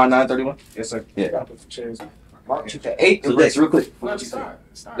 Was it John 9:31? Yes, sir. Yeah. Mark chapter 8. So Dex, real quick. Mark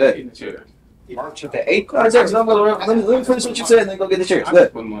chapter 8. Come on, Dex. Let me finish what you said, and then go get the chairs.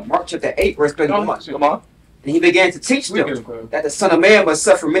 Good. Mark chapter 8, verse 31. Come on. And he began to teach them that the Son of Man must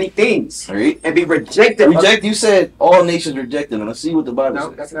suffer many things and be rejected. You said all nations rejected him. Let's see what the Bible says.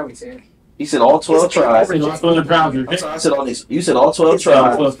 No, that's not what he said. He said all 12 tribes. I said all nations. You said all 12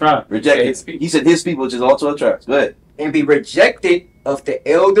 tribes rejected. He said his people, which is all 12 tribes. Go ahead. And be rejected of the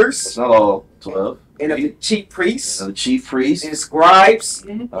elders. It's not all 12. And of the chief priests. And the chief priests. And scribes.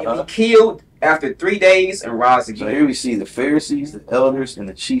 And be killed after 3 days and rise again. So here we see the Pharisees, the elders, and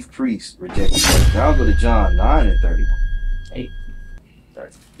the chief priests rejected Christ. Now I'll go to John 9:31.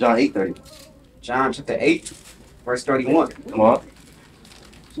 John 8:31. John chapter 8, verse 31. Come on.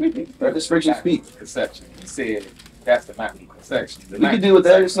 Let the scripture speak. Conception. He said that's the mountain conception. We can deal with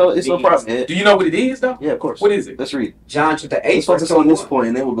that. It's no problem. Do you know what it is, though? Yeah, of course. What is it? Let's read. John chapter 8. Let's focus on this point,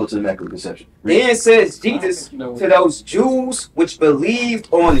 and then we'll go to the Immaculate Conception. Then says Jesus to those Jews which believed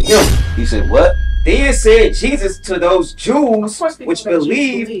on him. He said what? Then said Jesus to those Jews which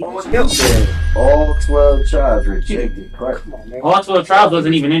believed on him. Said all 12 tribes rejected Christ. All 12 tribes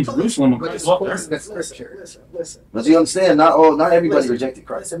wasn't even in Jerusalem. Listen. But you understand, not everybody rejected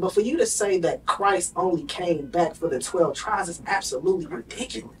Christ. Listen, but for you to say that Christ only came back for the 12 tribes is absolutely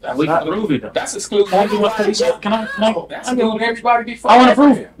ridiculous. We can prove it, though. That's excluding. Can I? That's excluding everybody before. I want to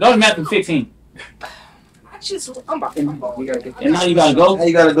prove it. Go to Matthew 15. I'm about to And now you gotta go. Now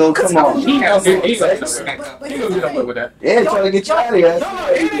you gotta go. Come on. He gonna get up with that. Yeah, trying to get you out of here.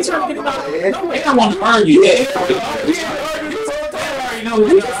 No, he ain't trying to get out of here. They don't want to argue. I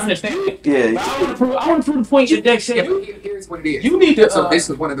understand. Yeah. I want to prove the point that Dex said. Here's what it is. You need to. So this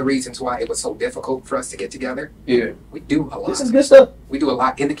is one of the reasons why it was so difficult for us to get together. Yeah. We do a lot. This is good stuff. We do a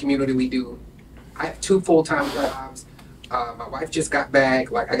lot in the community. I have 2 full-time jobs. My wife just got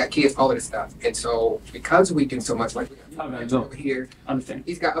back. Like I got kids, all of this stuff. And so because we do so much, like we got over here, understand.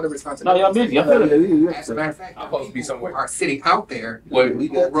 He's got other responsibilities. No, y'all busy. As a matter of fact, I'm supposed to be somewhere. Are sitting out there we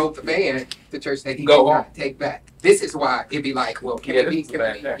wrote the band the church that he go did on. not take back. This is why it'd be like, well, can it be?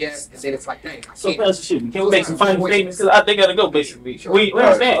 Yes. And then it's like, dang, I So, can't. can we make some final statements? Because I think I gotta go, basically. We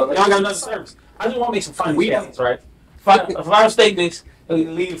understand. Y'all got another service. I just want to make some final statements, right? Final statements.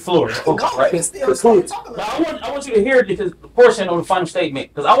 Leave the floor. Right? But I want you to hear it because the portion of the final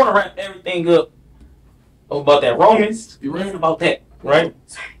statement, because I want to wrap everything up about that Romans. You read about that, right?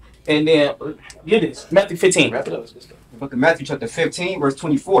 And then get this Matthew 15. Wrap it up. The book of Matthew chapter 15, verse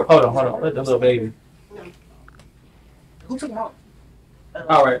 24. Hold on. Let the little baby. Who took out?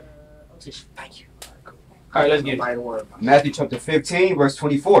 All right. Thank you. All right, let's get it. Matthew chapter 15, verse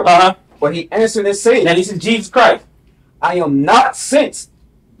 24. But he answered and said, now this is Jesus Christ. I am not sent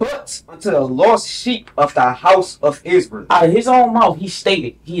but unto the lost sheep of the house of Israel. Out of his own mouth, he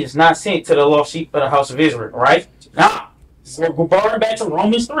stated he is not sent to the lost sheep of the house of Israel, right? Now, we're going back to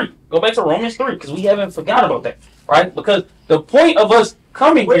Romans 3. Go back to Romans 3, because we haven't forgot about that, right? Because the point of us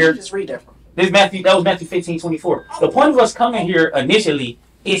coming Where here... did you just read that from? That was Matthew 15:24. The point of us coming here initially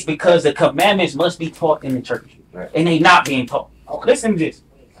is because the commandments must be taught in the church. Right. And they not being taught. Okay. Listen to this.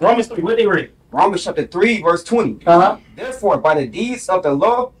 Romans 3, what they read? Romans chapter 3, verse 20. Therefore, by the deeds of the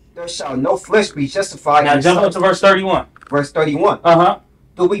law, there shall no flesh be justified. Now jump up to verse 31. Verse 31.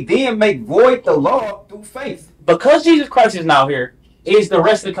 Do we then make void the law through faith? Because Jesus Christ is now here, is the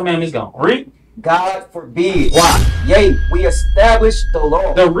rest of the commandments gone? Read. God forbid. Why? Yea, we establish the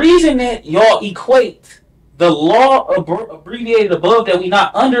law. The reason that y'all equate the law abbreviated above that we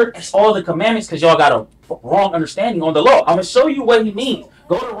not under as all the commandments because y'all got a wrong understanding on the law. I'm going to show you what he means.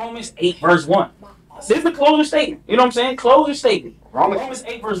 Go to Romans 8, verse 1. This is the closing statement. You know what I'm saying? Closing statement. Romans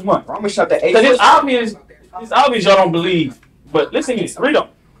 8, verse 1. Romans chapter 8. Because it's obvious y'all don't believe. But listen to this. Read on.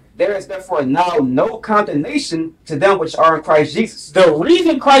 There is therefore now no condemnation to them which are in Christ Jesus. The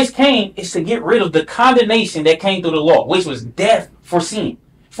reason Christ came is to get rid of the condemnation that came through the law, which was death for sin,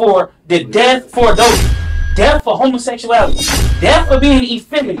 for the death for adultery, death for homosexuality, death for being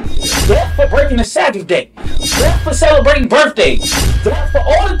effeminate, death for breaking the Sabbath day, death for celebrating birthdays, death for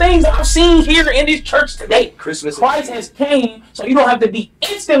all the things I've seen here in this church today. Christmas. Christ has came so you don't have to be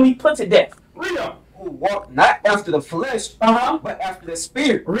instantly put to death. Read on. Who walk not after the flesh, but after the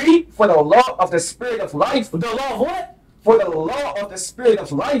Spirit. Read. For the law of the Spirit of life. The law of what? For the law of the Spirit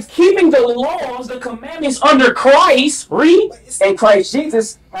of life. Keeping the laws, the commandments under Christ. Read. And Christ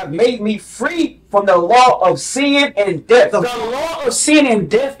Jesus have made me free from the law of sin and death. The law of sin and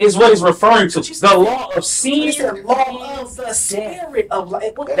death is what it's referring to. The law of sin. The law of the Spirit of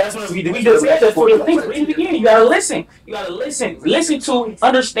life. That's what we just said. That's what we read it again. You gotta listen. You gotta listen. Listen to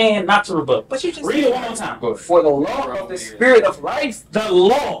understand, not to rebut. But you just read it one more time. For the law of the Spirit of life. The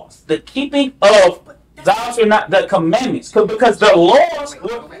laws, the keeping of thou shalt not, the commandments, because the laws.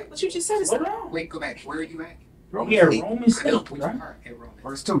 But you just said it's Wait, go back. Where are you at? Romans 8, right?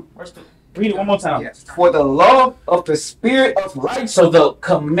 Verse 2. Read it one more time. Yes. For the law of the Spirit of life. So the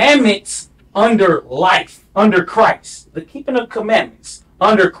commandments under life, under Christ, the keeping of commandments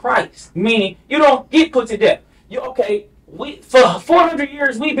under Christ, meaning you don't get put to death. For 400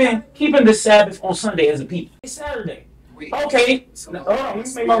 years we've been keeping the Sabbath on Sunday as a people. It's Saturday. Okay. So Hold on. Let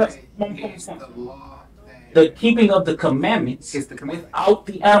me make my point. The keeping of the commandments is the commandment without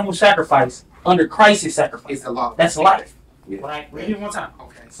the animal sacrifice under Christ's sacrifice. Is the law. That's life. Right? Read it one time.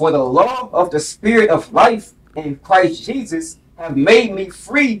 Okay. For the law of the Spirit of life in Christ Jesus have made me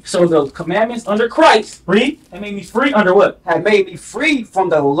free. So the commandments under Christ, read, have made me free under what? Have made me free from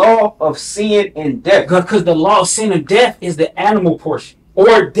the law of sin and death. Because the law of sin and death is the animal portion,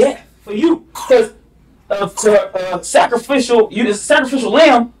 or death for you. Because sacrificial, you the sacrificial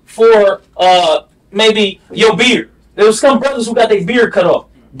lamb for maybe your beard. There was some brothers who got their beard cut off.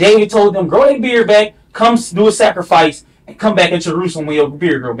 David told them, grow their beard back, come do a sacrifice, and come back into Jerusalem when your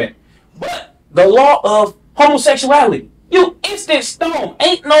beard grow back. But the law of homosexuality, you instant stone.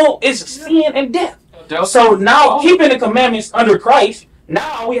 Ain't no, it's sin and death. So now keeping the commandments under Christ,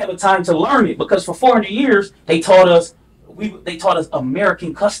 now we have a time to learn it, because for 400 years they taught us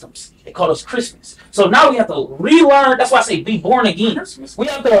American customs. They called us Christmas. So now we have to relearn. That's why I say be born again. We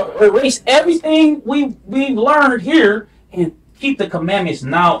have to erase everything we learned here and keep the commandments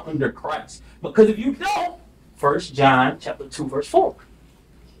now under Christ. Because if you don't, 1 John chapter 2 verse 4.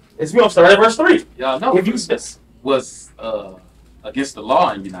 We're gonna start at verse 3. Y'all know if you this was against the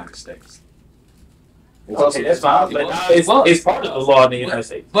law in the United States. Okay, that's fine. But now it's part of the law in the United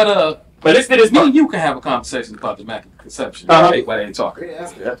States. But let's do this. Me and you can have a conversation about the Immaculate Conception. Right? While they ain't talking.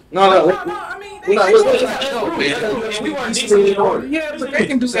 No. I mean, we weren't decently in order. Yeah, but they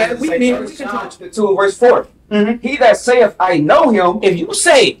can do that. We can talk. 2 verse 4. He that saith, I know him. If you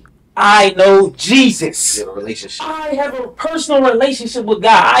say, I know Jesus, You have a relationship. I have a personal relationship with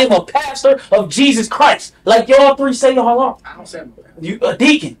God. I am a pastor of Jesus Christ. Like y'all three say y'all are. I don't say You a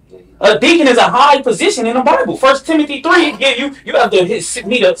deacon. A deacon is a high position in the Bible. 1 Timothy 3, you have to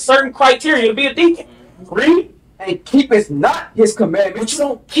meet a certain criteria to be a deacon. Read. And keepeth not his commandments. But you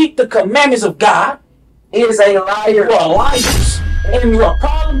don't keep the commandments of God. Is a liar. You are liars. And the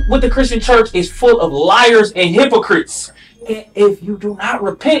problem with the Christian church is full of liars and hypocrites. And if you do not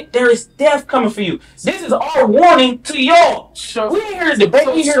repent, there is death coming for you. This is our warning to y'all. We ain't here to debate.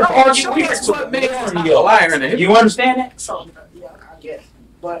 We here to argue. We here to warn y'all. Liar and a hypocrite. You understand that? So, yeah, I guess.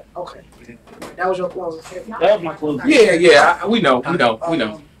 But, okay. That was your closing statement? That was my closing. Yeah. We know.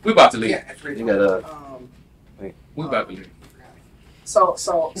 We about to leave. You gotta. We about to leave. So,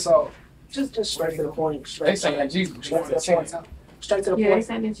 just straight to the point. They saying Jesus was born in sin. Straight to the Yeah, point. they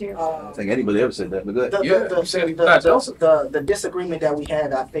said it here. I don't think anybody ever said that, but good. The disagreement that we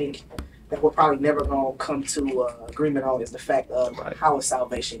had, I think, that we're probably never going to come to agreement on is the fact of how is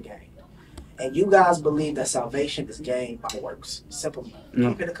salvation gained. And you guys believe that salvation is gained by works. Simple.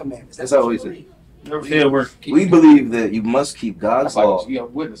 Keeping the commandments. That's how we say. We believe that you must keep God's law You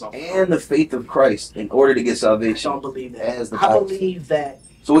have witness on and the faith of Christ in order to get salvation. I don't believe that. As the I Bible believe that.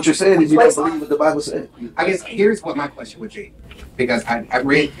 So what you're saying is you don't believe what the Bible said. I guess here's what my question would be. Because I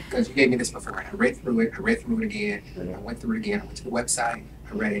read, because you gave me this before, and I read through it again, I went through it again, I went to the website,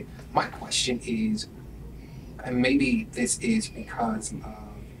 I read it. My question is, and maybe this is because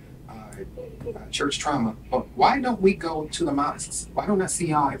of church trauma, but why don't we go to the mosques? Why don't I see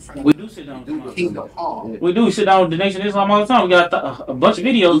y'all in front of We do sit down with the Kingdom Hall? We do sit down with the Nation of Islam all the time. We got a bunch of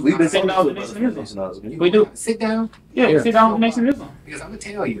videos. We've been sitting down with the Nation of Islam. We do. Sit down? Yeah, we sit down with the Nation of Islam. Because I'm going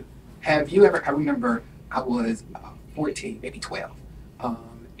to tell you, have you ever, I remember I was 14, maybe 12,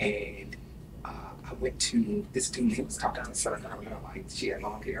 and I went to this dude. He was talking to his son. I don't know, like she had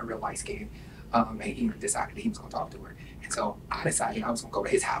long hair, real light skin, and he decided that he was gonna talk to her. And so I decided I was gonna go to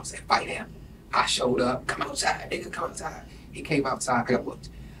his house and fight him. I showed up. Come outside, nigga. Come outside. He came outside. I got whooped.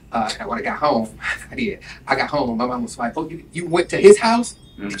 And when I got home, I did. I got home. My mom was like, "Oh, you went to his house?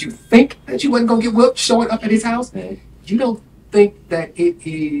 Did you think that you wasn't gonna get whooped showing up at his house? You don't think that it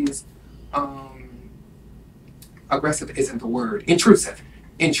is aggressive? Isn't the word intrusive?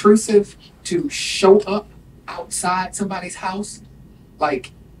 Intrusive to show up outside somebody's house,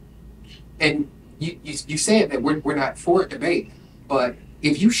 like, and you said that we're not for a debate, but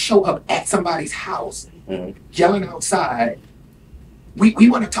if you show up at somebody's house yelling outside, we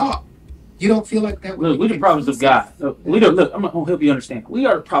want to talk. You don't feel like that? Look, we're the prophets of God. Look, I'm gonna help you understand. We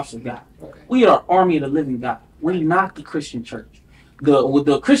are the prophets of God. Okay. We are army of the living God. We're not the Christian church.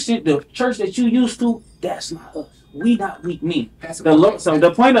 The church that you used to, that's not us. We not weak me. Because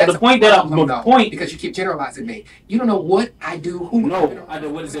you keep generalizing me. You don't know what I do.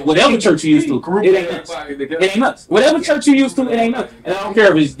 Whatever church you used to, it ain't us. It ain't us. Whatever church you used to, it ain't us. And I don't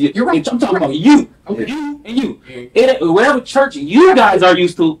care if it's you're right. I'm talking about you. Okay. You and you. Whatever church you guys are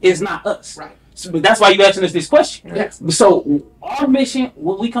used to is not us. Right. So, but that's why you asking us this question. Yes. So our mission,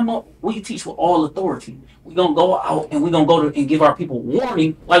 when we come up, we teach with all authority. We're gonna go out and we're gonna go and give our people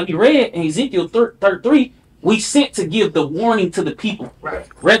warning, like we read in Ezekiel 33. We sent to give the warning to the people, right?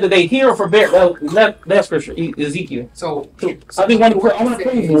 Whether they hear or forbear. That scripture, Ezekiel. I just want to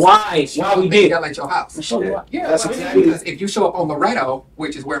prove why we did yell at your house. Show you why. Yeah, that's exactly. Because if you show up on Loretto,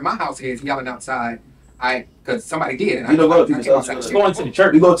 which is where my house is, yelling outside, because somebody did. And go to people's house. Going to the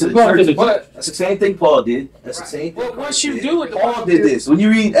church. You go to the church. But that's the same thing Paul did. That's the same thing. Well, once you do it, Paul did this. When you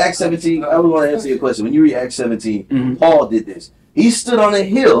read Acts 17, I want to answer your question. When you read Acts 17, Paul did this. He stood on a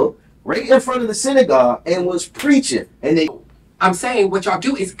hill right in front of the synagogue and was preaching. And I'm saying what y'all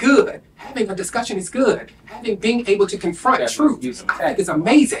do is good. Having a discussion is good. Being able to confront truth, I think is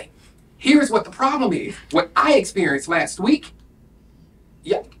amazing. Here's what the problem is. What I experienced last week,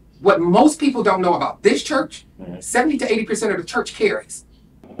 what most people don't know about this church, 70 to 80% of the church carries.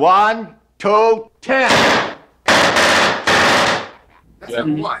 1, 2, 10. That's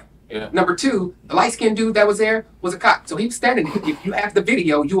number one. Yeah. Number two, the light-skinned dude that was there was a cop. So he was standing there. If you have the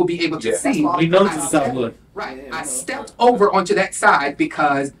video, you will be able to see. I stepped over onto that side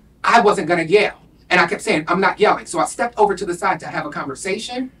because I wasn't going to yell. And I kept saying, I'm not yelling. So I stepped over to the side to have a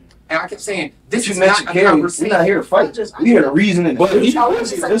conversation. And I kept saying, this is not a conversation. We're not here to fight. We're here to reason and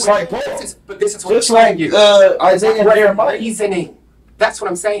just like Paul. But this is what just like Isaiah and Jeremiah. Reasoning. That's what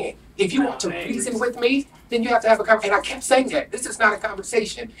I'm saying. If you want to reason with me, then you have to have a conversation. And I kept saying that. This is not a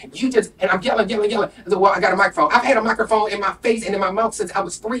conversation. And I'm yelling. I said, well, I got a microphone. I've had a microphone in my face and in my mouth since I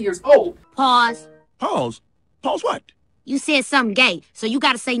was 3 years old. Pause. Pause? Pause what? You said something gay, so you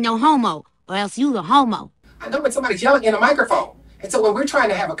got to say no homo, or else you a homo. I know when somebody's yelling in a microphone. And so when we're trying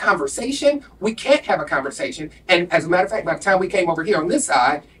to have a conversation, we can't have a conversation. And as a matter of fact, by the time we came over here on this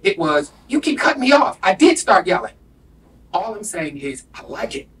side, it was, you keep cutting me off. I did start yelling. All I'm saying is, I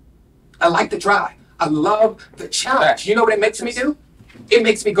like it. I like the drive. I love the challenge. You know what it makes me do? It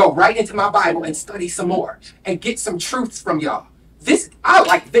makes me go right into my Bible and study some more and get some truths from y'all. I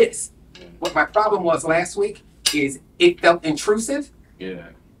like this. What my problem was last week is it felt intrusive. Yeah.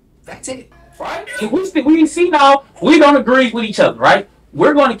 That's it. Right? We see now, we don't agree with each other, right?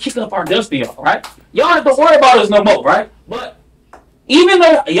 We're going to kick up our dust to y'all, right? Y'all don't have to worry about us no more, right? But even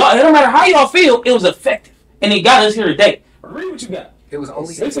though y'all, it don't matter how y'all feel, it was effective. And it got us here today. Read what you got. It was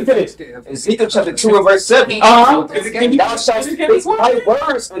only Ezekiel chapter 2 and verse 7. Thou shalt speak my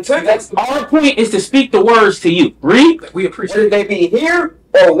words unto them. Our point is to speak the words to you. Read. We appreciate whether they be here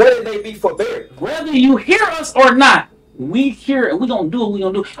or whether they be forbeared. Whether you hear us or not, we hear it. We're going to do what we're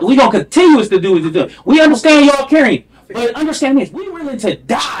going to do. And we're going to continue to do what we do. We understand y'all carrying. But understand this, we're willing to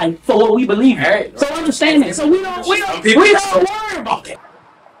die for what we believe in. Right. So understand this. So we don't worry about it.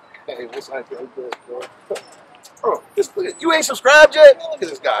 Hey, what's like that, bro? Oh, you ain't subscribed yet? Look at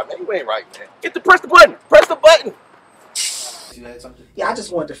this guy, man. You ain't right, man. Press the button. Press the button. Yeah, I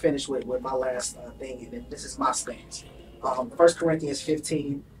just wanted to finish with my last thing, and this is my stance. 1 Corinthians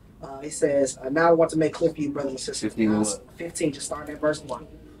 15, it says, now I want to make clear for you, brothers and sisters. 15, just starting at verse 1.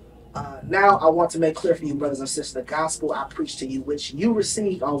 Now I want to make clear for you, brothers and sisters, the gospel I preach to you, which you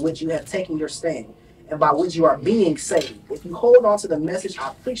received, on which you have taken your stand, and by which you are being saved. If you hold on to the message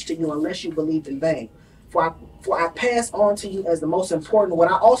I preached to you, unless you believed in vain. For I pass on to you as the most important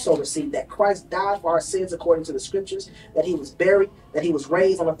what I also received, that Christ died for our sins according to the scriptures, that he was buried, that he was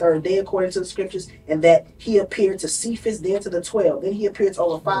raised on the third day according to the scriptures, and that he appeared to Cephas, then to the 12. Then he appeared to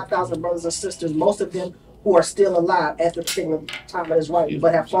over 5,000 brothers and sisters, most of them who are still alive at the particular time of his writing,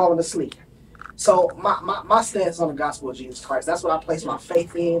 but have fallen asleep. So my stance on the gospel of Jesus Christ, that's what I placed my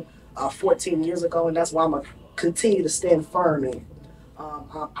faith in 14 years ago, and that's why I'm going to continue to stand firm in.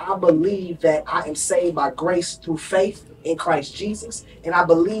 I believe that I am saved by grace through faith in Christ Jesus, and I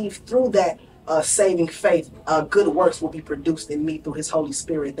believe through that saving faith, good works will be produced in me through his Holy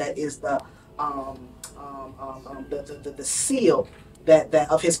Spirit. That is the seal that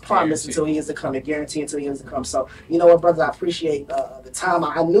of his promise until he is to come, a guarantee until he is to come. So, you know what, brother, I appreciate the time.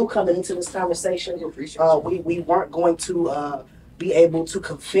 I knew coming into this conversation, we weren't going to be able to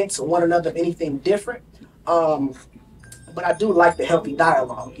convince one another of anything different. But I do like the healthy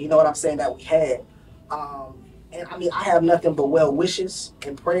dialogue, you know what I'm saying, that we had. And I mean, I have nothing but well wishes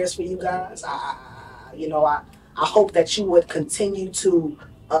and prayers for you guys. I hope that you would continue to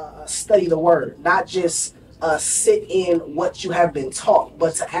study the word, not just sit in what you have been taught,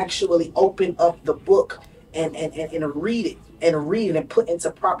 but to actually open up the book and read it and put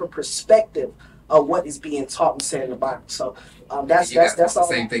into proper perspective of what is being taught and said in the Bible. So that's all.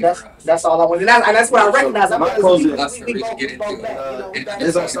 That's all I want, and that's what I recognize.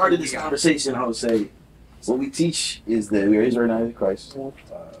 As I started this conversation, I would say what we teach is that we are Israelites in Christ.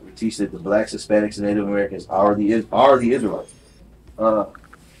 We teach that the blacks, Hispanics, and Native Americans are the Israelites.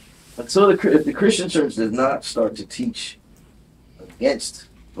 Until if the Christian church does not start to teach against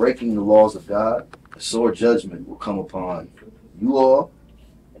breaking the laws of God, a sore judgment will come upon you all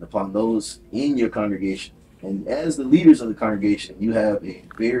and upon those in your congregation. And as the leaders of the congregation, you have a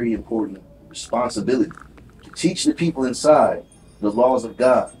very important responsibility to teach the people inside the laws of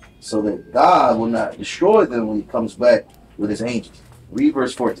God, so that God will not destroy them when he comes back with his angels. Read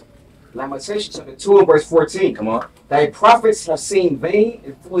verse 14. Lamentations chapter 2 and verse 14. Come on. Thy prophets have seen vain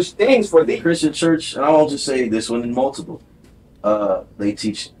and foolish things for thee. The Christian church, and I won't just say this one in multiple, they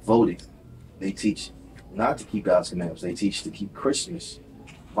teach voting. They teach not to keep God's commandments. They teach to keep Christmas,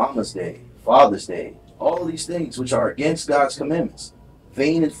 Mama's Day, Father's Day, all these things which are against God's commandments.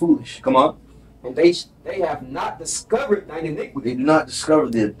 Vain and foolish. Come on. And they have not discovered thine iniquity. They do not discover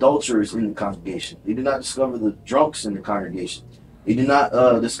the adulterers in the congregation. They do not discover the drunks in the congregation. They do not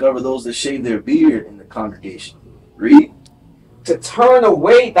discover those that shave their beard in the congregation. Read. To turn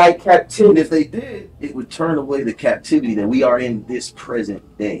away thy captivity. And if they did, it would turn away the captivity that we are in this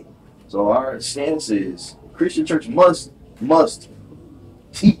present day. So our stance is Christian church must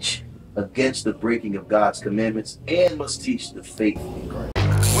teach against the breaking of God's commandments and must teach the faith in Christ.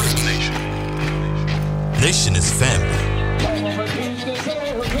 What is a nation? Nation is family.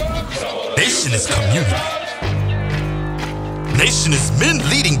 Nation is community. Nation is men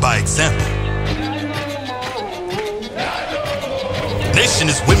leading by example. Nation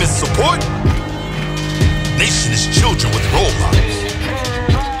is women's support. Nation is children with role models.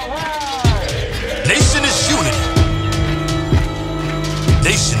 Nation is unity.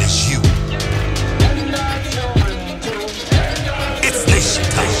 Nation